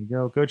 There you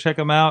go. Go check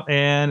them out.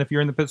 And if you're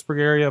in the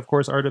Pittsburgh area, of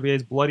course,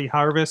 RWA's Bloody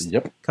Harvest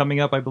coming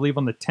up, I believe,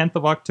 on the 10th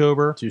of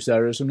October. 2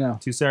 Saturdays from now.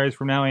 2 Saturdays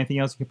from now. Anything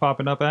else you can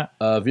popping up at?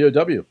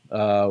 VOW.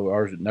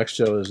 Our next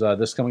show is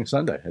this coming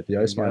Sunday at the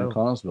Ice Mine in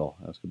Collinsville.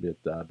 That's going to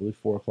be at, I believe,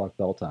 4 o'clock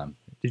bell time.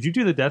 Did you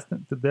do the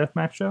death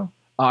match show?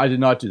 I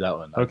did not do that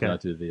one. Okay. I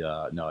did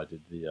not do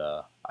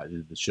the. I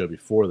did the show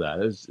before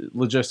that. It was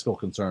logistical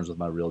concerns with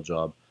my real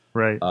job.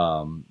 Right.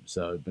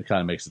 So it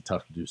kind of makes it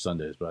tough to do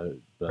Sundays, but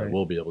I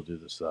will be able to do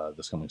this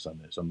this coming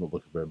Sunday. So I'm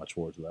looking very much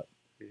forward to that.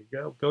 There you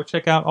go. Go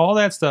check out all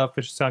that stuff.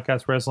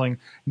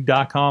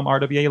 FishSoundcastWrestling.com,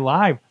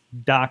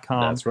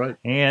 RWALive.com. That's right.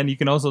 And you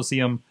can also see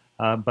them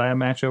buy a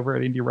match over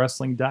at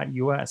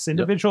IndieWrestling.us.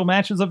 Individual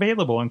matches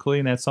available,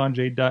 including that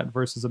Sanjay Dutt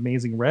versus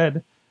Amazing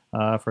Red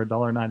for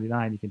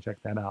 $1.99. You can check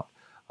that out.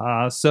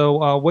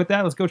 So with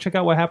that, let's go check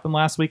out what happened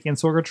last week in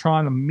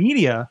Sorgatron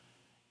Media.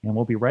 And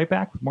we'll be right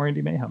back with more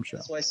Indie Mayhem Show.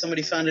 That's why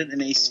somebody found it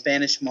in a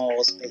Spanish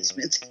mall's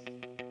basement.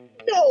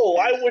 No,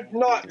 I would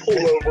not pull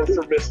over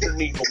for Mr.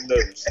 Needle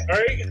Nose, all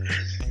right?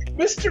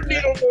 Mr.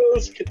 Needle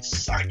Nose can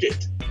suck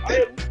it. I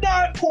am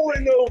not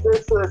pulling over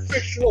for a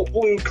fictional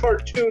blue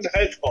cartoon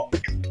hedgehog.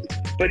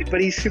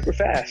 But he's super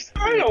fast.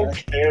 I don't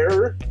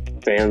care.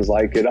 Fans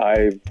like it.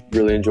 I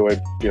really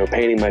enjoyed,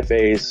 painting my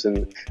face,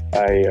 and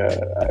I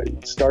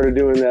started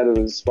doing that at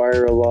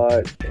Inspire a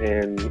lot.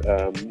 And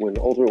when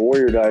Ultimate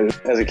Warrior died,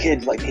 as a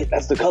kid, like, hey,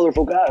 that's the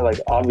colorful guy.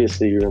 Like,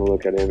 obviously, you're gonna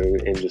look at him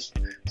and just.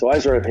 So I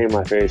started painting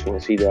my face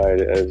once he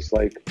died as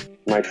like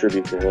my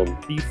tribute to him.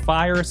 The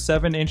Fire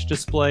 7-inch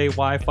display,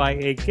 Wi-Fi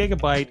 8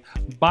 gigabyte.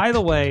 By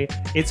the way,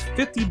 it's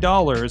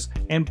 $50,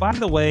 and by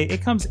the way,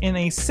 it comes in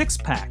a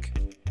 6-pack.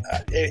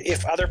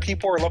 If other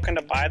people are looking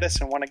to buy this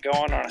and want to go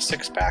on a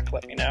 6-pack,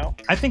 let me know.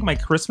 I think my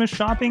Christmas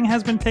shopping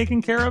has been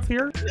taken care of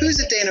here.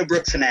 Who's a Dana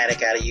Brooke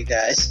fanatic out of you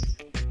guys?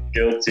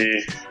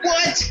 Guilty.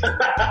 What?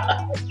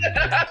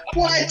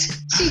 What?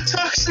 She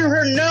talks through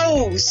her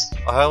nose.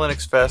 Ohio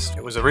Linux Fest,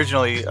 it was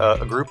originally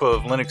a group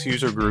of Linux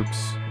user groups,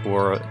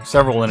 or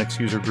several Linux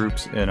user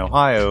groups in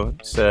Ohio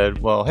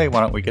said, well, hey,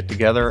 why don't we get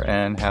together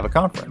and have a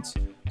conference?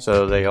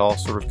 So they all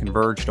sort of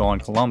converged on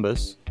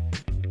Columbus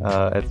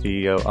at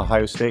the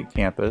Ohio State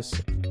campus.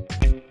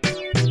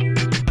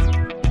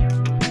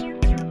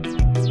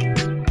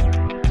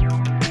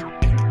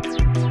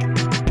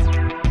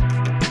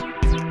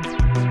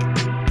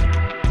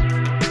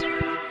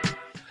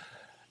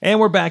 And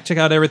we're back. Check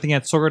out everything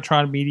at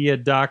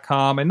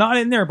sorgatronmedia.com. And not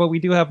in there, but we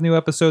do have new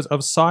episodes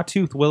of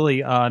Sawtooth Willie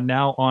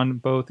now on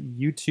both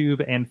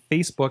YouTube and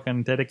Facebook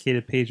on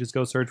dedicated pages.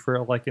 Go search for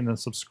it, like, and then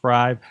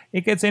subscribe.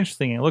 It gets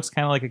interesting. It looks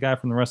kind of like a guy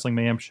from the Wrestling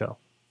Mayhem Show.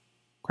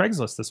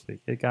 Craigslist this week.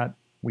 It got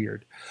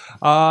weird,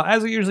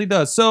 as it usually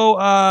does. So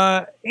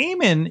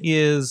Eamon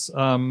is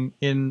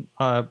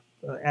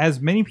as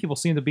many people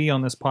seem to be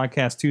on this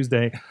podcast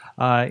Tuesday,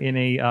 in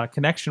a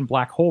connection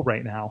black hole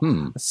right now.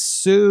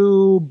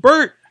 So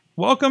Burt,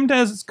 welcome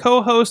as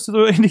co-host of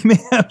the Indie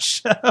Mayhem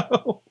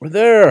show. We're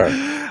there.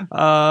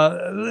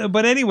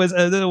 But anyways,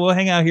 we'll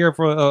hang out here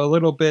for a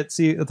little bit,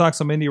 talk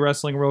some indie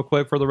wrestling real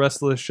quick for the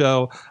rest of the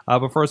show.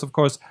 But first, of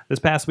course, this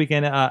past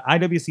weekend,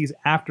 IWC's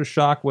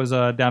Aftershock was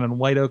down in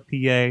White Oak,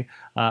 PA.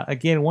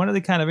 Again, one of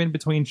the kind of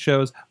in-between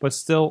shows, but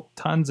still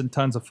tons and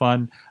tons of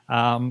fun.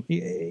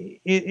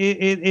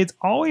 It's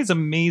always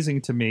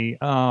amazing to me,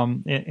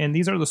 and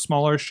these are the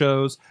smaller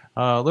shows,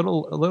 a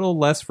little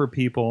less for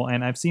people.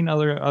 And I've seen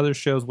other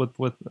shows with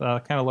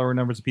kind of lower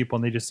numbers of people,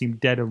 and they just seem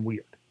dead and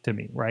weird to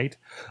me, right?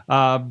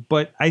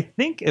 But I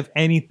think if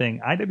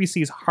anything,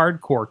 IWC's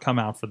hardcore come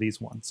out for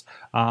these ones.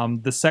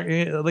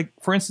 Like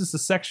for instance, the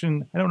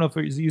section, I don't know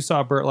if you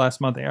saw Burt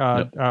last month.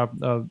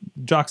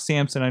 Jock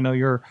Sampson, I know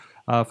you're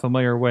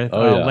familiar with.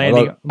 I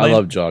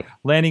love Jock.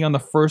 Landing on the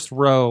first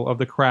row of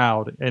the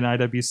crowd in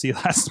IWC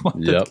last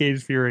month at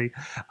Cage Fury.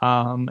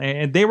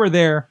 And they were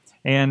there.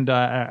 And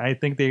I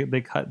think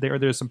they cut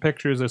there's some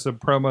pictures, there's some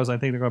promos. I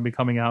think they're going to be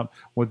coming out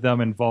with them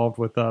involved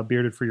with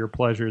Bearded for Your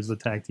Pleasures, the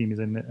tag team is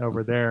in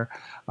over there.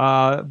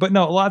 But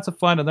no, lots of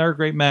fun. Another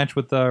great match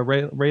with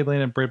Ray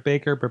Lynn and Britt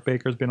Baker. Britt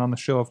Baker's been on the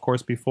show, of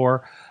course,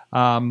 before.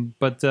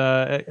 But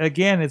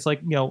again, it's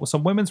like,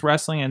 some women's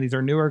wrestling, and these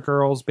are newer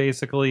girls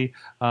basically.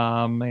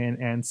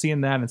 And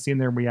seeing that and seeing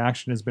their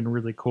reaction has been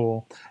really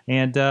cool.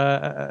 And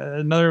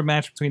another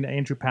match between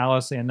Andrew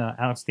Palace and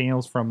Alex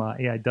Daniels from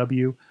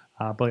AIW.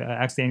 But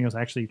Alex Daniels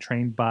actually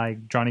trained by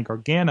Johnny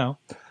Gargano,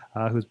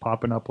 who's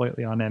popping up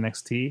lately on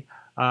NXT.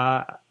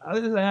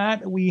 Other than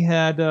that, we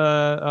had,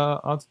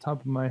 off the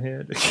top of my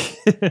head,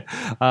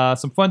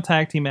 some fun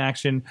tag team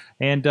action.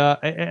 And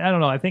I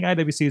don't know, I think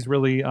IWC is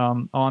really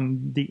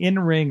on the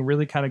in-ring,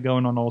 really kind of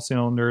going on all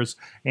cylinders.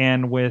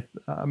 And with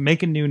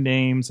making new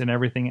names and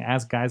everything,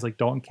 as guys like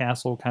Dalton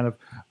Castle kind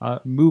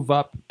of move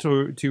up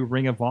to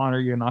Ring of Honor,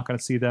 you're not going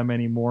to see them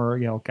anymore.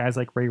 Guys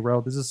like Ray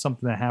Rowe, this is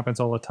something that happens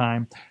all the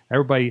time.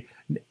 Everybody,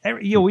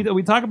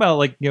 we talk about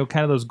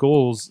kind of those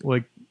goals,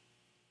 like,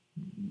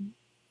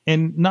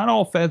 and not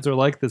all feds are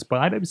like this, but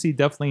IWC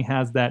definitely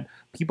has that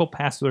people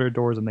pass through their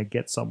doors and they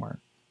get somewhere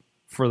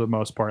for the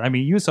most part. I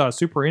mean, you saw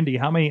Super Indy.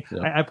 How many?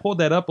 Yeah. I pulled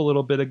that up a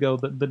little bit ago.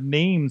 The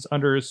names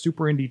under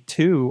Super Indy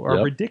 2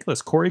 are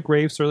ridiculous. Corey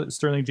Graves,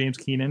 Sterling James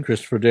Keenan.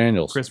 Christopher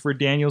Daniels. Christopher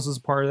Daniels is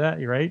part of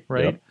that, right?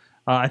 Yep.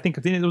 I think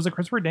it was a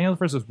Christopher Daniels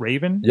versus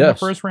Raven in the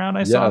first round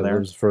I saw there. That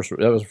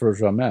was a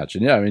first round match.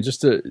 And I mean,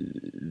 just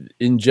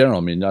in general,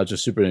 I mean, not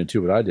just Super Indy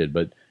 2, what I did,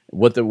 but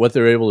what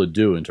they're able to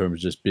do in terms of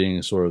just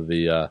being sort of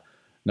the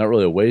not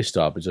really a way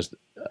stop, but just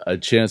a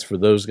chance for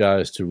those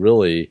guys to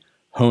really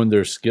hone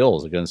their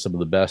skills against some of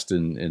the best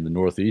in the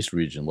Northeast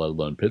region, let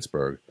alone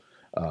Pittsburgh.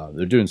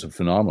 They're doing some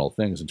phenomenal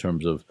things in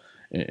terms of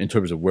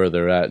where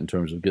they're at, in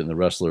terms of getting the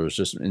wrestlers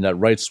just in that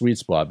right sweet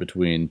spot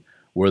between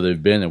where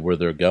they've been and where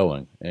they're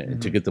going,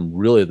 and to get them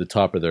really at the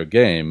top of their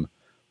game,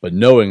 but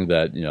knowing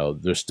that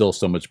there's still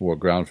so much more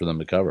ground for them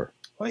to cover.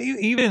 Well,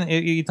 even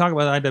you talk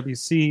about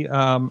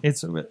IWC,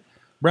 it's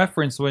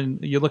reference when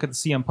you look at the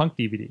CM Punk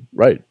DVD.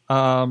 Right.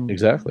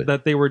 Exactly.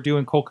 That they were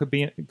doing Colt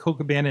Cabana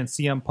and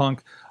CM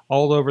Punk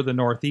all over the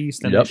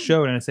Northeast, and they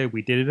showed, and I say,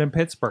 we did it in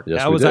Pittsburgh. Yes,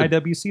 that was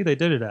IWC they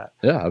did it at.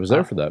 Yeah, I was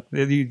there for that.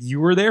 You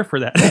were there for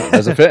that.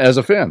 as a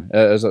fan,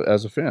 I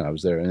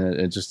was there.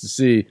 And just to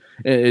see,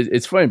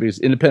 it's funny because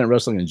independent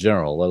wrestling in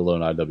general, let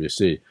alone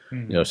IWC,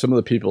 some of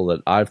the people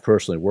that I've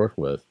personally worked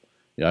with,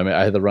 I mean,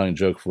 I had the running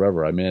joke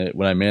forever.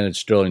 When I managed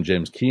Sterling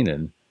James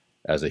Keenan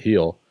as a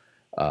heel,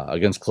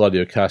 against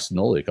Claudio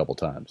Castagnoli a couple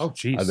times. Oh,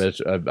 jeez.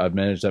 I've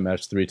managed that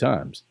match 3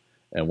 times,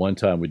 and one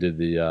time we did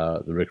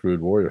the Rick Rude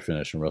Warrior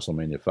finish in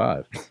WrestleMania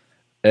 5,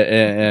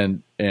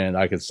 and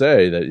I could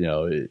say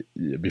that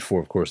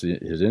before, of course,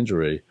 his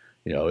injury,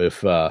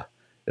 if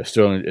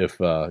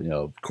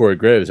Corey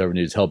Graves ever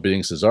needs help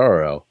beating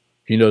Cesaro,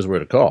 he knows where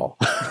to call.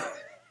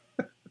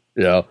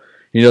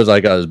 He knows I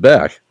got his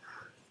back.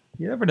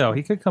 You never know.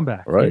 He could come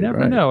back. Right, you never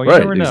right, know. You right,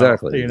 never know.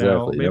 Exactly.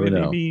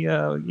 Maybe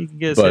you can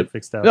get his head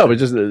fixed out. No, but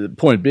just the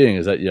point being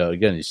is that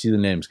again, you see the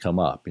names come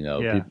up.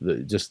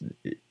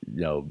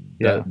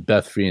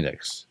 Beth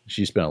Phoenix.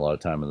 She spent a lot of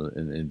time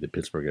in the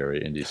Pittsburgh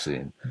area indie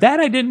scene. That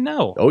I didn't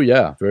know. Oh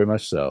yeah, very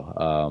much so.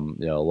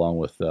 Along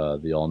with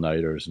the All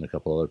Nighters and a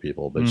couple other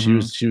people, but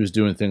she was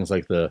doing things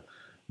like the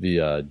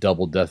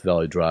double Death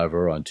Valley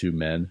Driver on 2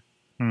 men,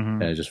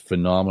 and just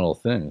phenomenal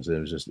things. It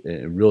was just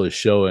really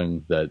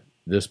showing that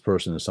this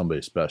person is somebody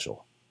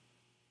special,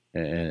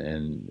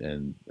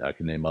 and I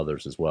can name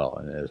others as well,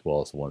 and as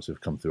well as the ones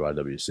who've come through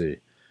IWC,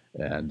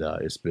 and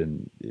it's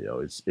been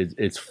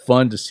it's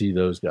fun to see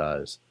those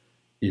guys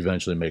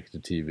eventually make it to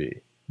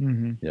TV.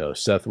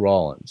 Seth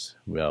Rollins,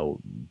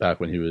 back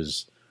when he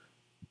was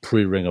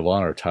pre-Ring of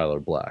Honor, Tyler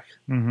Black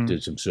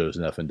did some shows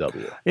in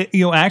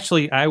FNW.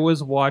 Actually, I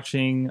was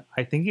watching,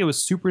 I think it was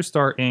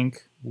Superstar Inc.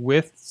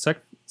 with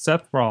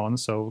Seth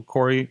Rollins, so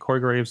Corey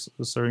Graves,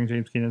 Sterling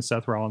James Keenan,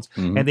 Seth Rollins,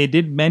 and they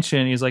did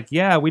mention, he's like,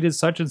 yeah, we did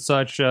such and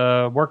such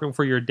working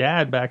for your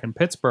dad back in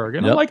Pittsburgh,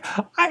 and I'm like,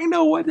 I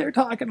know what they're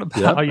talking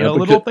about,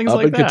 little things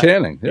like that.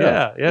 Katanning.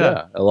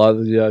 Yeah. A lot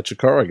of the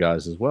Chikara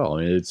guys as well.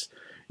 I mean, it's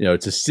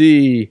to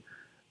see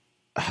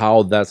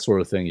how that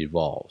sort of thing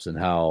evolves and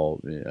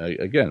how,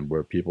 again,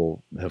 where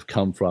people have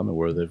come from and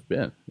where they've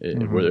been,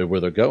 where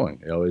they're going.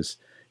 You know, is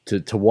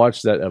to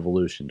watch that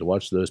evolution, to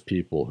watch those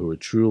people who are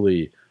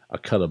truly a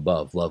cut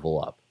above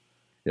level up.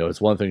 You know,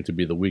 it's one thing to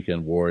be the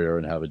weekend warrior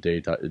and have a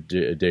day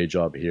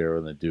job here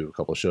and then do a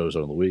couple of shows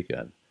on the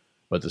weekend,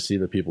 but to see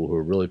the people who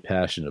are really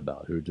passionate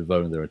about, who are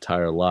devoting their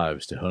entire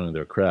lives to honing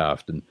their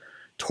craft and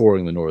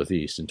touring the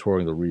Northeast and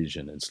touring the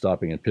region and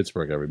stopping in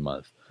Pittsburgh every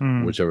month,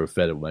 whichever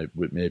Fed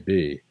it may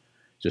be,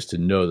 just to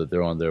know that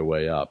they're on their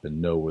way up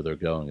and know where they're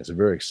going. It's a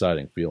very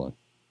exciting feeling.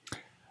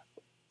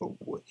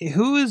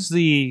 Who is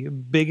the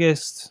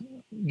biggest?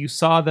 You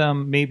saw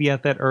them maybe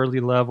at that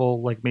early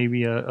level, like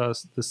maybe the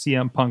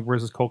CM Punk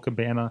versus Colt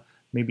Cabana,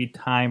 maybe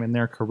time in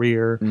their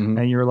career,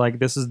 and you're like,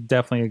 this is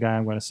definitely a guy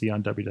I'm going to see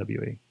on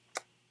WWE.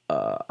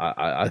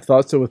 I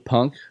thought so with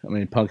Punk. I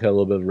mean, Punk had a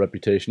little bit of a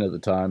reputation at the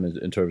time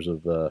in terms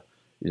of the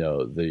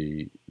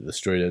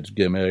straight edge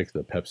gimmick,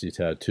 the Pepsi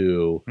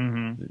tattoo.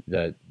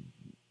 That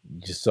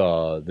you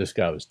saw this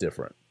guy was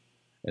different,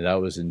 and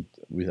that was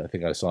I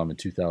think I saw him in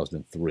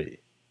 2003.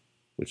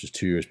 Which is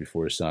 2 years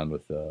before he signed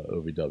with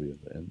OVW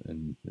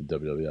and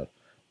WWF.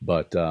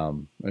 But I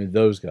mean,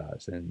 those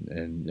guys and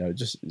you know,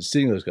 just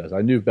seeing those guys,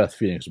 I knew Beth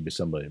Phoenix would be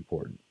somebody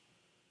important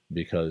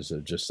because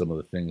of just some of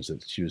the things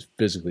that she was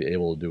physically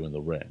able to do in the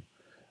ring.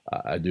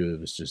 I knew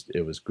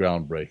it was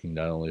groundbreaking,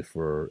 not only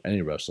for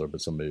any wrestler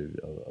but somebody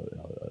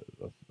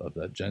of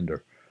that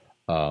gender.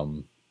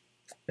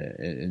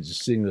 And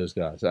just seeing those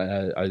guys,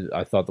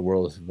 I thought the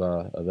world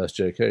of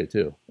SJK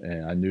too,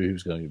 and I knew he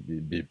was going to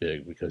be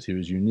big because he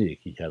was unique.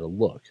 He had a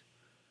look,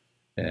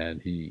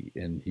 and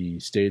he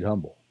stayed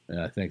humble, and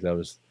I think that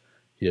was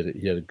he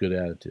had a good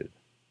attitude,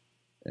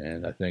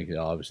 and I think, you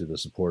know, obviously the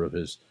support of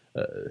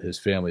his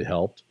family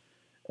helped,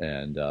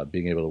 and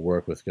being able to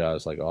work with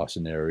guys like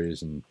Austin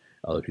Aries and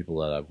other people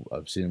that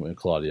I've seen with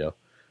Claudio,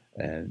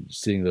 and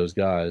seeing those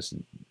guys,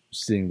 and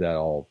seeing that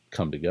all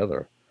come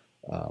together.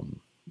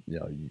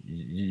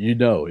 You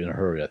know in a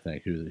hurry, I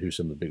think, who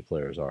some of the big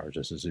players are,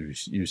 just as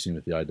you've seen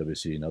with the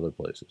IWC and other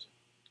places.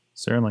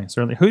 Certainly.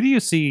 Who do you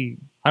see?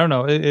 I don't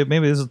know.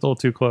 Maybe this is a little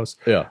too close.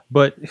 Yeah.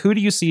 But who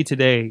do you see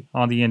today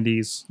on the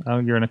indies?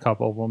 You're in a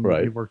couple of them.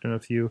 Right. You've worked in a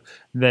few.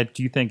 That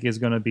do you think is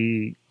going to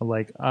be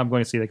like, I'm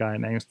going to see the guy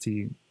in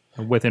NXT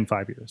within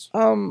 5 years?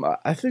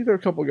 I think there are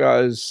a couple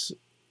guys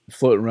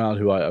floating around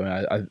who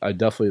I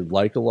definitely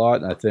like a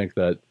lot, and I think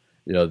that,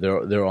 you know,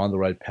 they're on the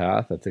right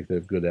path. I think they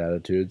have good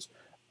attitudes.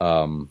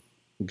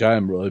 Guy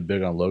I'm really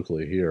big on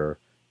locally here,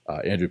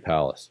 Andrew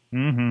Palace.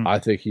 I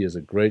think he is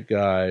a great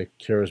guy,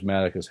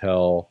 charismatic as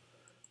hell,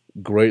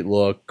 great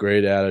look,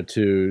 great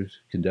attitude.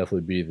 Can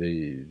definitely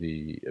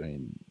be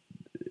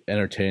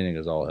entertaining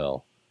as all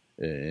hell.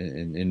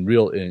 In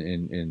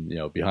you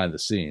know, behind the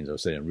scenes, I would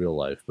say in real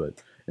life,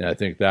 and I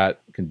think that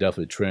can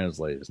definitely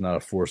translate. It's not a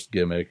forced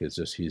gimmick. It's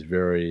just he's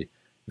very,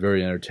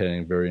 very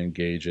entertaining, very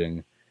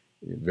engaging,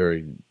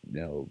 very, you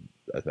know.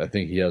 I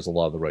think he has a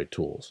lot of the right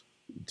tools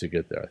to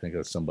get there. I think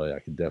that's somebody I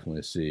can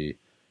definitely see,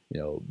 you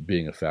know,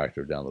 being a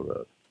factor down the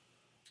road.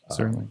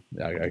 Certainly.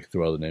 I could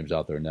throw other names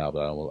out there now, but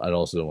I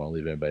also don't want to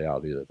leave anybody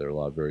out either. There are a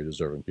lot of very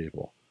deserving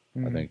people.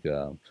 I think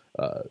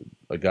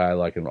a guy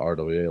like in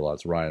RWA a lot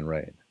is Ryan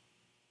Rain.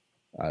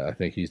 I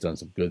think he's done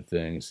some good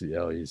things. You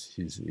know,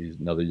 he's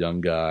another young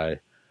guy.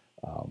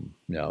 You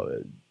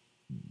know,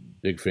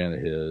 big fan of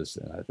his.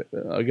 And I think,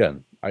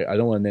 again, I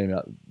don't want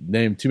to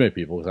name too many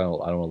people because I don't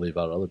want to leave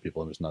out other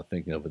people I'm just not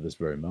thinking of at this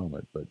very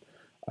moment. But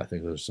I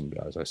think there's some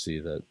guys I see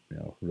that, you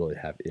know, really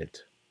have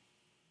it.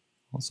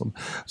 Awesome.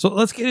 So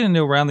let's get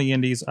into around the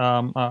indies.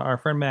 Our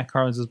friend Matt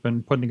Carlins has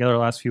been putting together the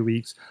last few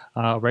weeks,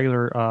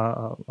 regular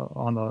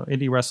on the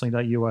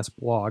IndieWrestling.us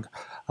blog.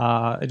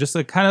 Just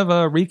a kind of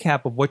a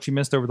recap of what you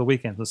missed over the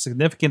weekend, the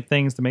significant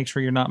things to make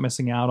sure you're not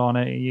missing out on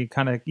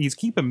it. He's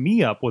keeping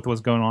me up with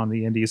what's going on in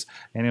the indies,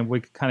 and then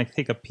we kind of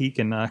take a peek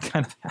and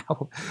kind of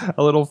have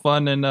a little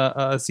fun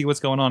and see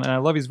what's going on. And I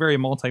love he's very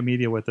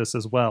multimedia with this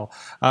as well.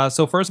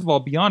 So first of all,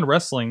 Beyond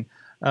Wrestling.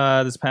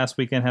 This past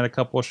weekend had a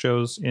couple of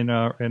shows in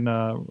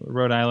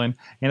Rhode Island,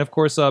 and of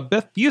course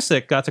Beth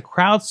Busick got to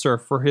crowd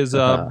surf for his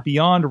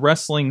Beyond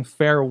Wrestling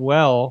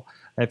farewell.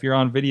 If you're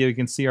on video, you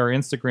can see our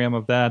Instagram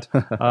of that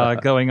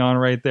going on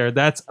right there.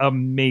 That's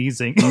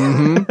amazing.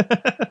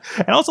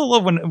 I also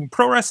love when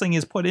pro wrestling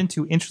is put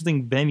into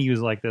interesting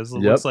venues like this. It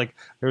looks like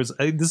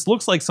this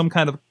looks like some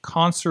kind of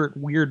concert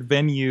weird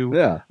venue.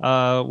 Yeah.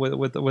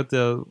 With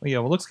the it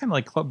looks kind of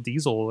like Club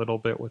Diesel a little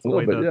bit with the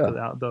way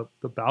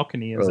the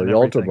balcony is, or and the everything.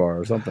 altar bar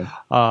or something.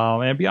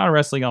 And Beyond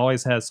Wrestling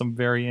always has some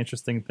very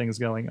interesting things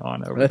going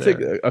on over there. I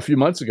think a few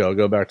months ago,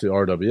 go back to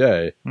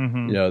RWA,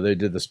 you know, they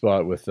did the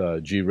spot with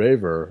G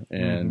Raver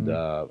and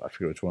I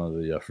forget which one of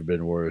the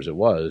Forbidden Warriors it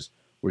was,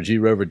 where G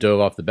Raver dove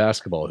off the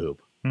basketball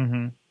hoop.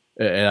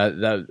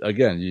 And that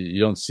again,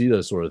 you don't see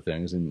those sort of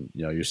things, and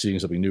you know, you're seeing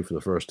something new for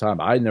the first time.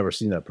 I'd never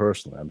seen that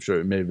personally. I'm sure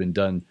it may have been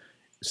done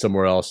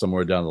somewhere else,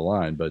 somewhere down the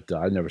line, but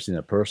I'd never seen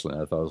that personally.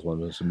 I thought it was one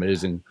of those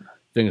amazing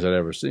things I'd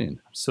ever seen.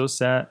 I'm so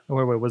sad.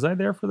 Wait, was I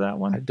there for that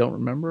one? I don't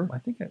remember. I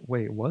think.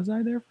 Was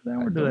I there for that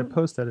one? Or did I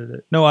post edit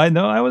it? No, I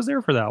know I was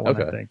there for that one.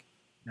 Okay. I think.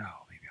 No,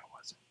 maybe I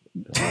wasn't.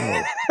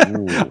 Oh,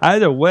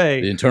 Either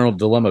way, the internal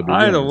dilemma.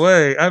 Either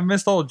way, I've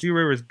missed all of G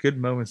Raver's good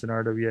moments in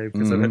RWA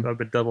because I've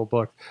been double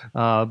booked.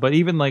 But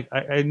even like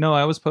I know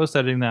I was post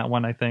editing that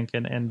one, I think,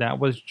 and that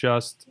was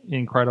just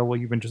incredible,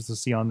 even just to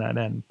see on that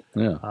end.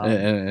 Yeah,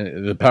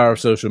 and the power of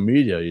social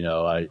media. You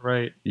know,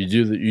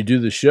 you do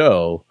the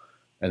show,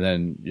 and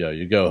then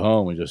you go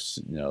home and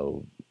just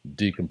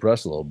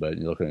decompress a little bit.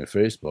 And you look on your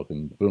Facebook,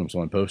 and boom,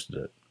 someone posted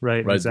it.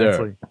 Right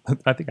exactly. There.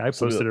 I think I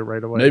posted it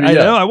right away. Maybe, I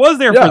know I was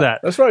there for that.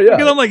 That's right. Yeah,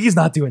 because I'm like, he's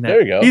not doing that.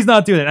 There you go. He's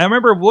not doing it. I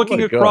remember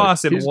looking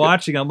across and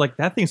watching. I'm like,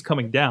 that thing's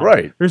coming down.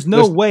 Right. There's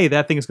no way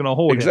that thing's going to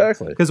hold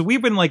exactly. Because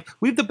we've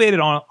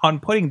debated on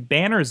putting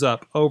banners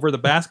up over the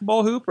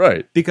basketball hoop.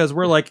 Right. Because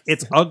we're like,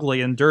 it's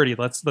ugly and dirty.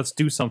 Let's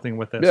do something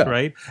with this. Yeah.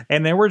 Right.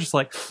 And then we're just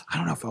like, I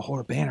don't know if it'll hold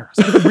a banner.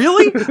 Like,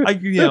 really?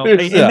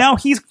 And now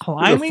he's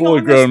climbing. He's a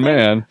fully grown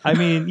man. I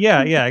mean,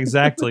 yeah,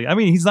 exactly. I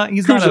mean, he's not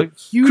a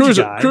huge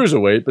guy.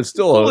 Cruiserweight, but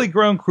still fully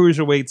grown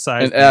cruiserweight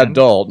size. An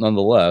adult,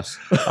 nonetheless.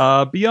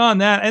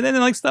 Beyond that, and then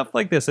like stuff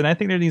like this, and I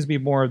think there needs to be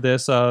more of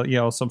this.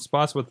 Some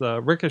spots with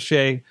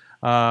Ricochet,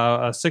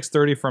 a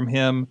 630 from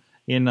him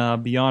in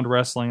Beyond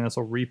Wrestling. This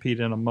will repeat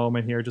in a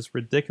moment here. Just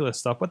ridiculous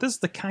stuff. But this is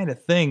the kind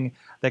of thing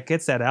that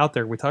gets that out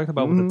there. We talked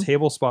about with the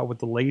table spot with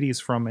the ladies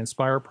from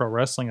Inspire Pro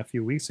Wrestling a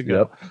few weeks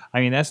ago. Yep. I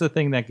mean, that's the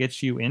thing that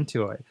gets you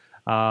into it,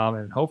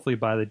 and hopefully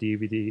buy the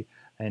DVD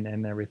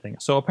and everything.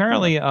 So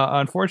apparently,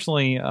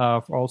 unfortunately,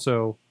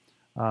 also.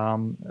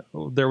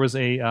 There was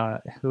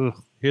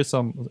here's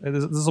some.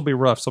 This will be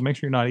rough, so make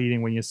sure you're not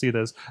eating when you see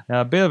this.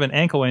 A bit of an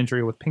ankle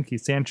injury with Pinky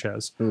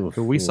Sanchez,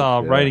 who we saw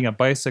riding a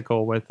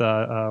bicycle with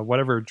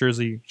whatever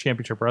Jersey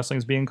Championship Wrestling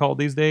is being called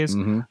these days.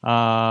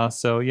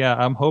 So yeah,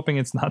 I'm hoping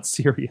it's not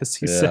serious.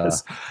 He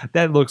says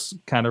that looks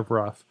kind of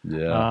rough.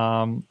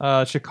 Yeah.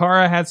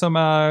 Shikara had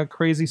some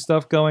crazy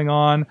stuff going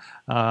on.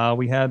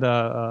 We had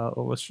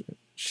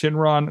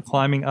Shinron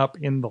climbing up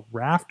in the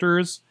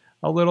rafters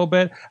a little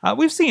bit.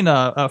 We've seen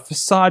a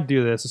Facade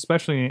do this,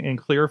 especially in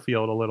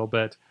Clearfield a little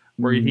bit,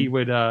 where he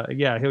would,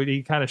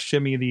 he kind of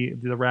shimmy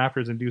the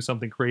rafters and do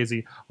something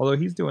crazy. Although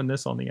he's doing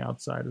this on the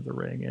outside of the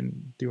ring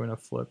and doing a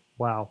flip.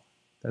 Wow,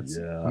 that's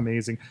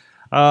amazing.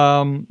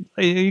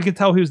 You can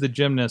tell who's the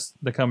gymnast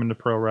that come into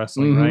pro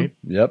wrestling, right?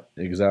 Yep,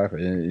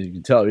 exactly. And you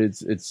can tell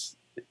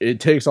it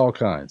takes all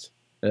kinds.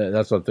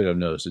 That's one thing I've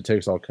noticed. It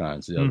takes all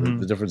kinds.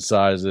 The different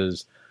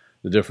sizes,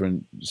 the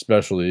different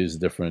specialties,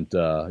 different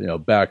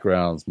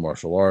backgrounds,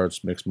 martial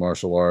arts, mixed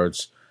martial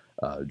arts,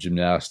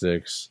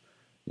 gymnastics,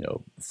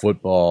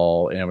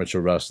 football, amateur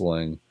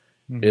wrestling.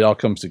 It all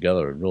comes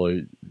together.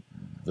 Really,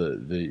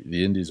 the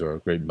indies are a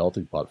great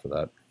melting pot for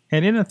that.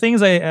 And in the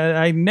things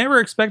I never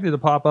expected to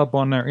pop up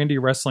on our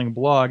indie wrestling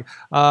blog,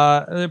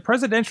 the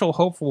presidential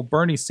hopeful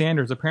Bernie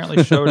Sanders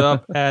apparently showed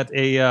up at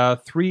a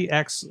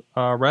 3X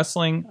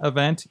wrestling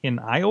event in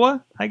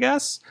Iowa, I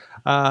guess.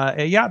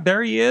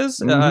 There he is,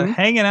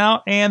 hanging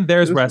out, and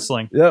there's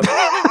wrestling. Yep.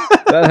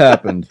 That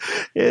happened.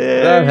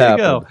 There you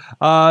go.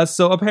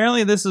 So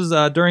apparently this is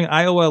during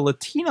Iowa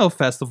Latino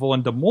Festival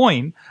in Des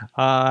Moines.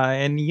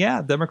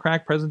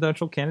 Democratic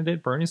presidential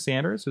candidate Bernie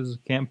Sanders,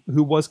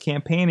 who was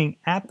campaigning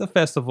at the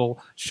festival,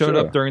 showed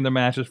up during the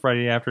matches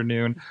Friday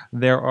afternoon.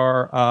 There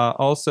are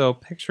also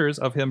pictures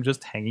of him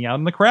just hanging out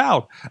in the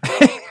crowd.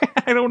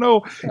 I don't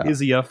know. Yeah. Is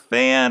he a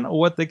fan?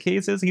 What the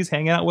case is? He's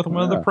hanging out with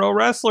one of the pro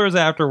wrestlers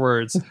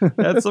afterwards.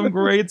 That's some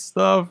great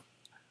stuff.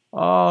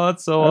 Oh,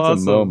 that's awesome.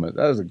 That's a moment.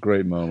 That is a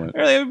great moment.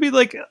 It would be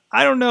like,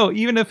 I don't know,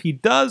 even if he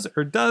does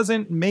or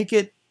doesn't make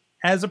it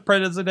as a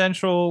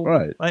presidential,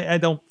 I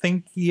don't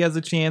think he has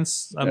a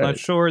chance. I'm not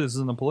sure. This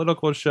isn't a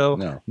political show.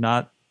 No.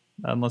 Not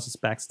unless it's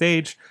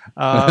backstage.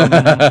 But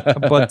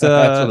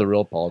that's for the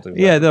real politics.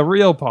 Yeah, the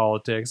real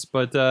politics.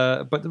 But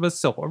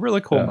still, a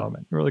really cool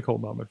moment. Really cool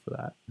moment for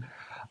that.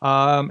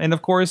 And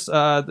of course,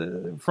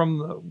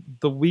 from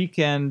the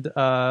weekend,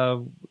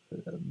 the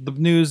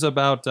news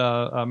about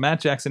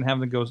Matt Jackson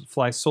having to go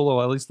fly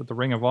solo, at least at the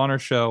Ring of Honor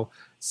show,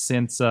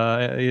 since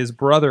his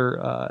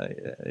brother,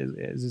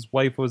 his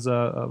wife was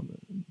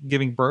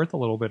giving birth a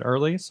little bit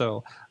early.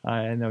 So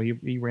I know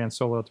he ran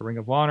solo at the Ring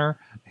of Honor.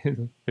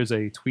 Here's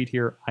a tweet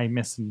here. I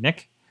miss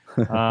Nick.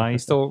 He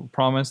still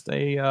promised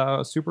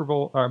a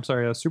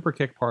super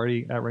kick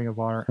party at Ring of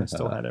Honor and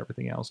still had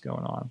everything else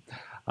going on.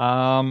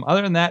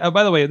 Other than that,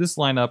 by the way, this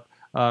lineup,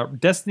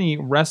 Destiny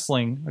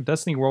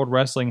World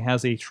Wrestling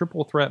has a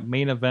triple threat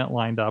main event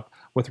lined up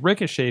with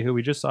Ricochet, who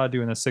we just saw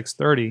doing the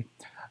 630,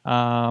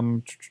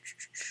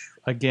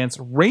 against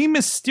Rey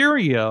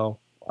Mysterio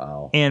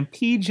and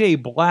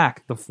PJ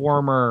Black, the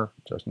former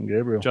Justin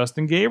Gabriel.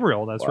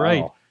 That's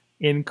right.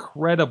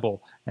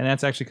 Incredible. And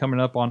that's actually coming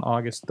up on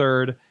August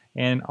 3rd.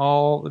 And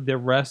all the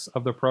rest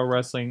of the pro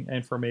wrestling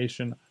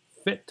information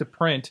fit to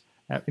print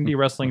at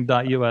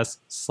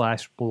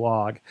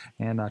indiewrestling.us/blog.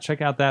 And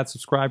check out that,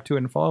 subscribe to it,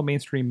 and follow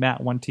Mainstream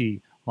Matt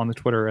 1T on the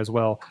Twitter as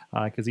well,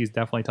 because he's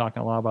definitely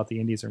talking a lot about the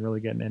indies and really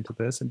getting into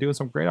this and doing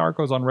some great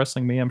articles on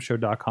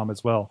WrestlingMayhemShow.com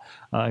as well.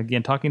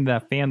 Again, talking to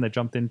that fan that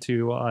jumped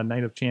into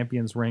Night of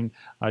Champions ring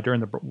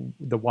during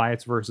the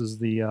Wyatts versus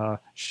the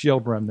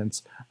Shield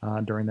remnants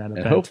during that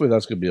event. And hopefully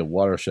that's going to be a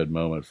watershed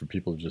moment for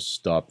people to just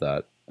stop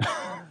that.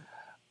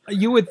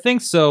 You would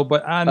think so,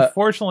 but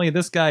unfortunately,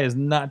 this guy is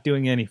not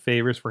doing any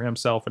favors for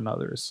himself and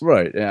others.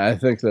 Right, and I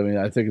think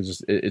it's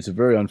just it's a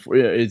very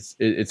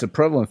it's a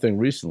prevalent thing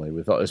recently,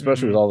 with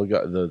especially with all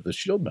the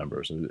Shield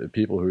members,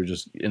 people who are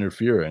just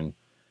interfering.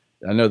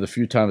 I know the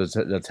few times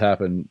that's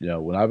happened,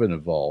 when I've been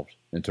involved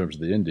in terms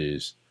of the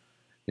indies,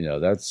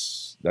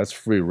 that's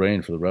free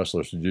reign for the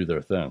wrestlers to do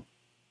their thing,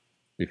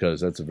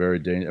 because that's a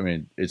very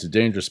it's a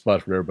dangerous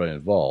spot for everybody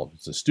involved.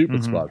 It's a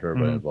stupid spot for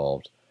everybody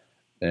involved.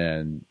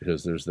 And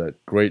because there's that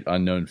great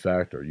unknown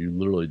factor, you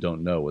literally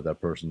don't know what that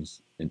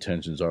person's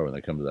intentions are when they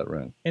come to that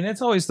ring. And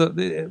it's always with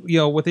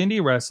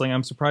indie wrestling,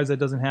 I'm surprised that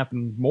doesn't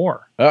happen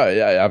more.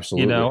 Yeah,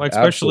 absolutely.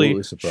 Especially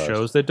absolutely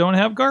shows that don't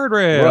have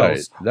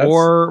guardrails, right.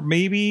 Or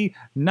maybe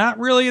not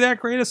really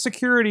that great of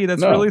security.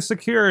 That's really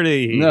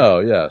security. No,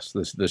 yes,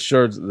 the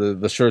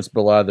shirts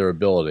belie their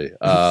ability.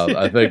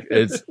 I think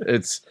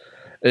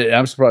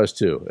I'm surprised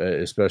too,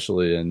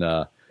 especially in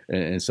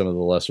some of the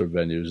lesser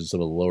venues and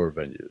some of the lower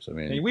venues. I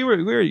mean, you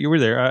were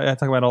there. I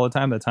talk about all the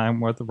time. The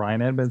time with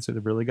Ryan Edmonds,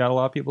 it really got a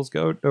lot of people's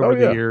goat over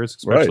the years,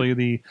 especially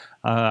the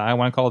I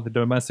want to call it the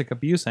domestic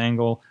abuse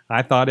angle.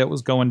 I thought it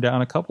was going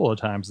down a couple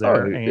of times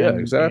there.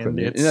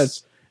 Exactly. And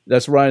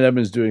that's Ryan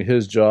Edmonds doing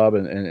his job,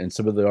 and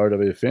some of the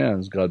RWA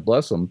fans, God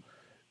bless them,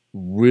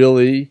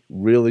 really,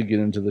 really get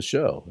into the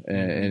show,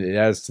 and it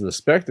adds to the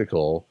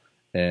spectacle.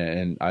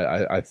 And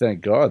I thank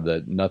God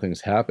that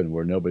nothing's happened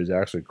where nobody's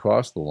actually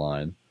crossed the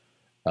line.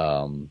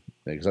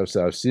 Because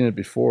I've seen it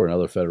before in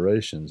other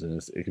federations,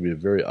 and it can be a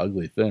very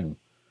ugly thing,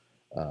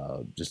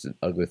 just an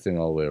ugly thing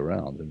all the way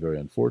around, and very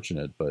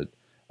unfortunate. But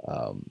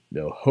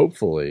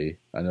hopefully,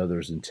 I know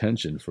there's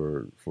intention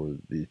for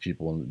these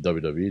people in the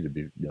WWE to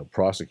be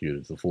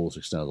prosecuted to the fullest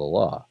extent of the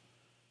law,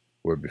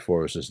 where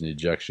before it was just an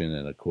ejection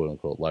and a quote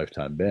unquote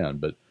lifetime ban.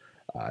 But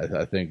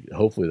I think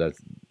hopefully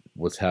that's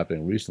what's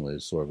happening recently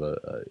is sort of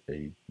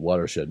a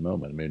watershed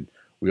moment. I mean,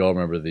 we all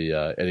remember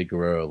the Eddie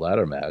Guerrero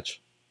ladder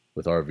match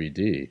with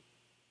RVD,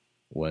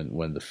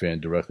 when the fan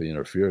directly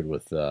interfered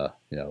with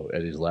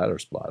Eddie's ladder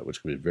spot,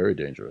 which could be very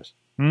dangerous.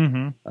 I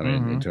mean,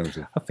 in terms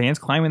of fans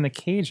climbing the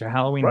cage at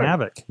Halloween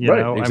Havoc,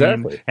 exactly. I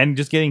mean, and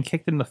just getting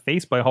kicked in the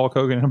face by Hulk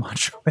Hogan and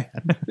Macho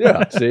Man.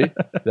 Yeah, see,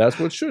 that's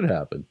what should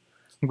happen.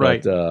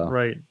 Right, but,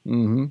 right.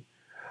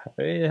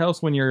 It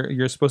helps when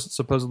you're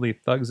supposedly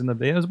thugs in the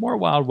day. It was more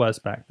Wild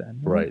West back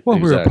then, right? Well,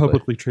 we're a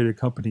publicly traded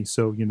company,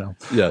 so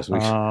Yes, the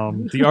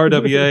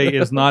RWA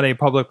is not a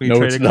publicly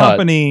traded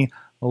company.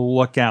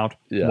 Look out.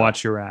 Yeah.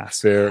 Watch your ass.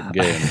 Fair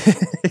game.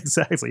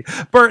 Exactly.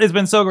 Burt, it's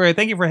been so great.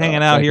 Thank you for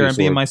hanging out here and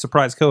being my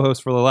surprise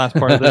co-host for the last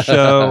part of the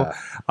show.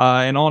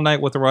 And all night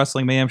with the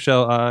Wrestling Mayhem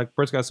Show.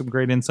 Burt's got some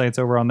great insights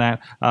over on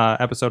that,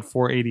 episode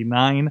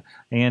 489.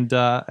 And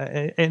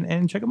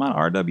check them out.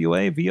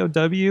 RWA,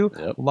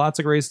 VOW. Lots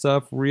of great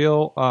stuff.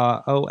 Real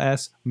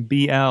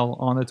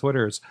OSBL on the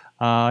Twitters.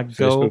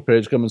 Facebook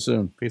page coming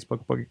soon.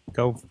 Facebook,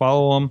 go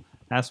follow them.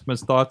 Ask him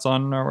his thoughts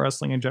on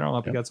wrestling in general. I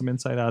hope you got some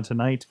insight out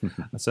tonight.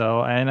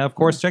 And of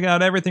course, check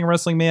out everything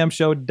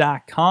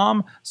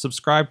WrestlingMayhemShow.com.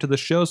 Subscribe to the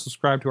show.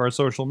 Subscribe to our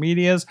social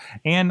medias.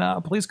 And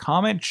please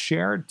comment,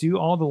 share, do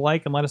all the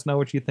like, and let us know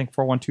what you think.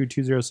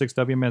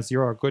 412-206-WMS0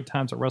 or good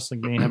times at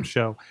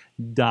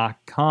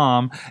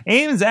WrestlingMayhemShow.com.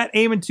 Aim's at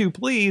Aim2,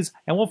 please.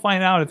 And we'll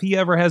find out if he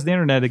ever has the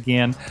internet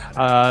again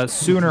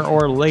sooner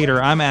or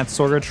later. I'm at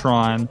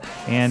Sorgatron.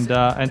 And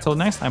until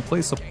next time,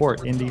 please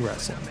support indie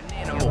wrestling.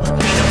 For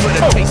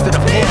the taste of the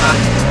floor.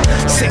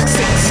 Sick,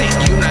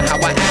 you know how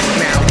I act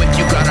now. If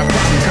you got a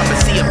problem, come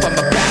and see if I'm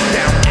a back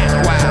down.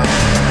 Act wild,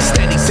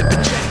 steady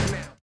sipping check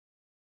now.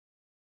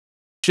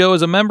 Show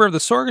is a member of the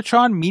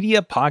Sorgatron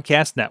Media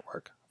Podcast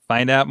Network.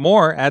 Find out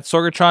more at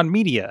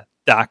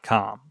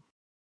sorgatronmedia.com.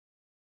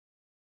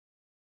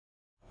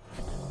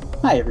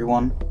 Hi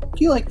everyone.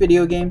 Do you like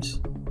video games?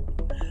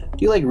 Do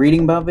you like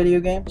reading about video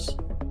games?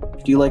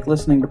 Do you like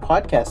listening to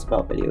podcasts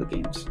about video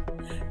games?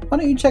 Why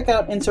don't you check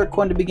out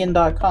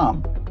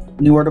InsertCoinToBegin.com?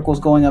 New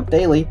articles going up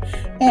daily,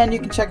 and you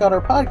can check out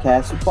our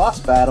podcast, Boss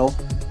Battle,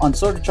 on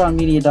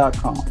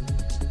SorgatronMedia.com.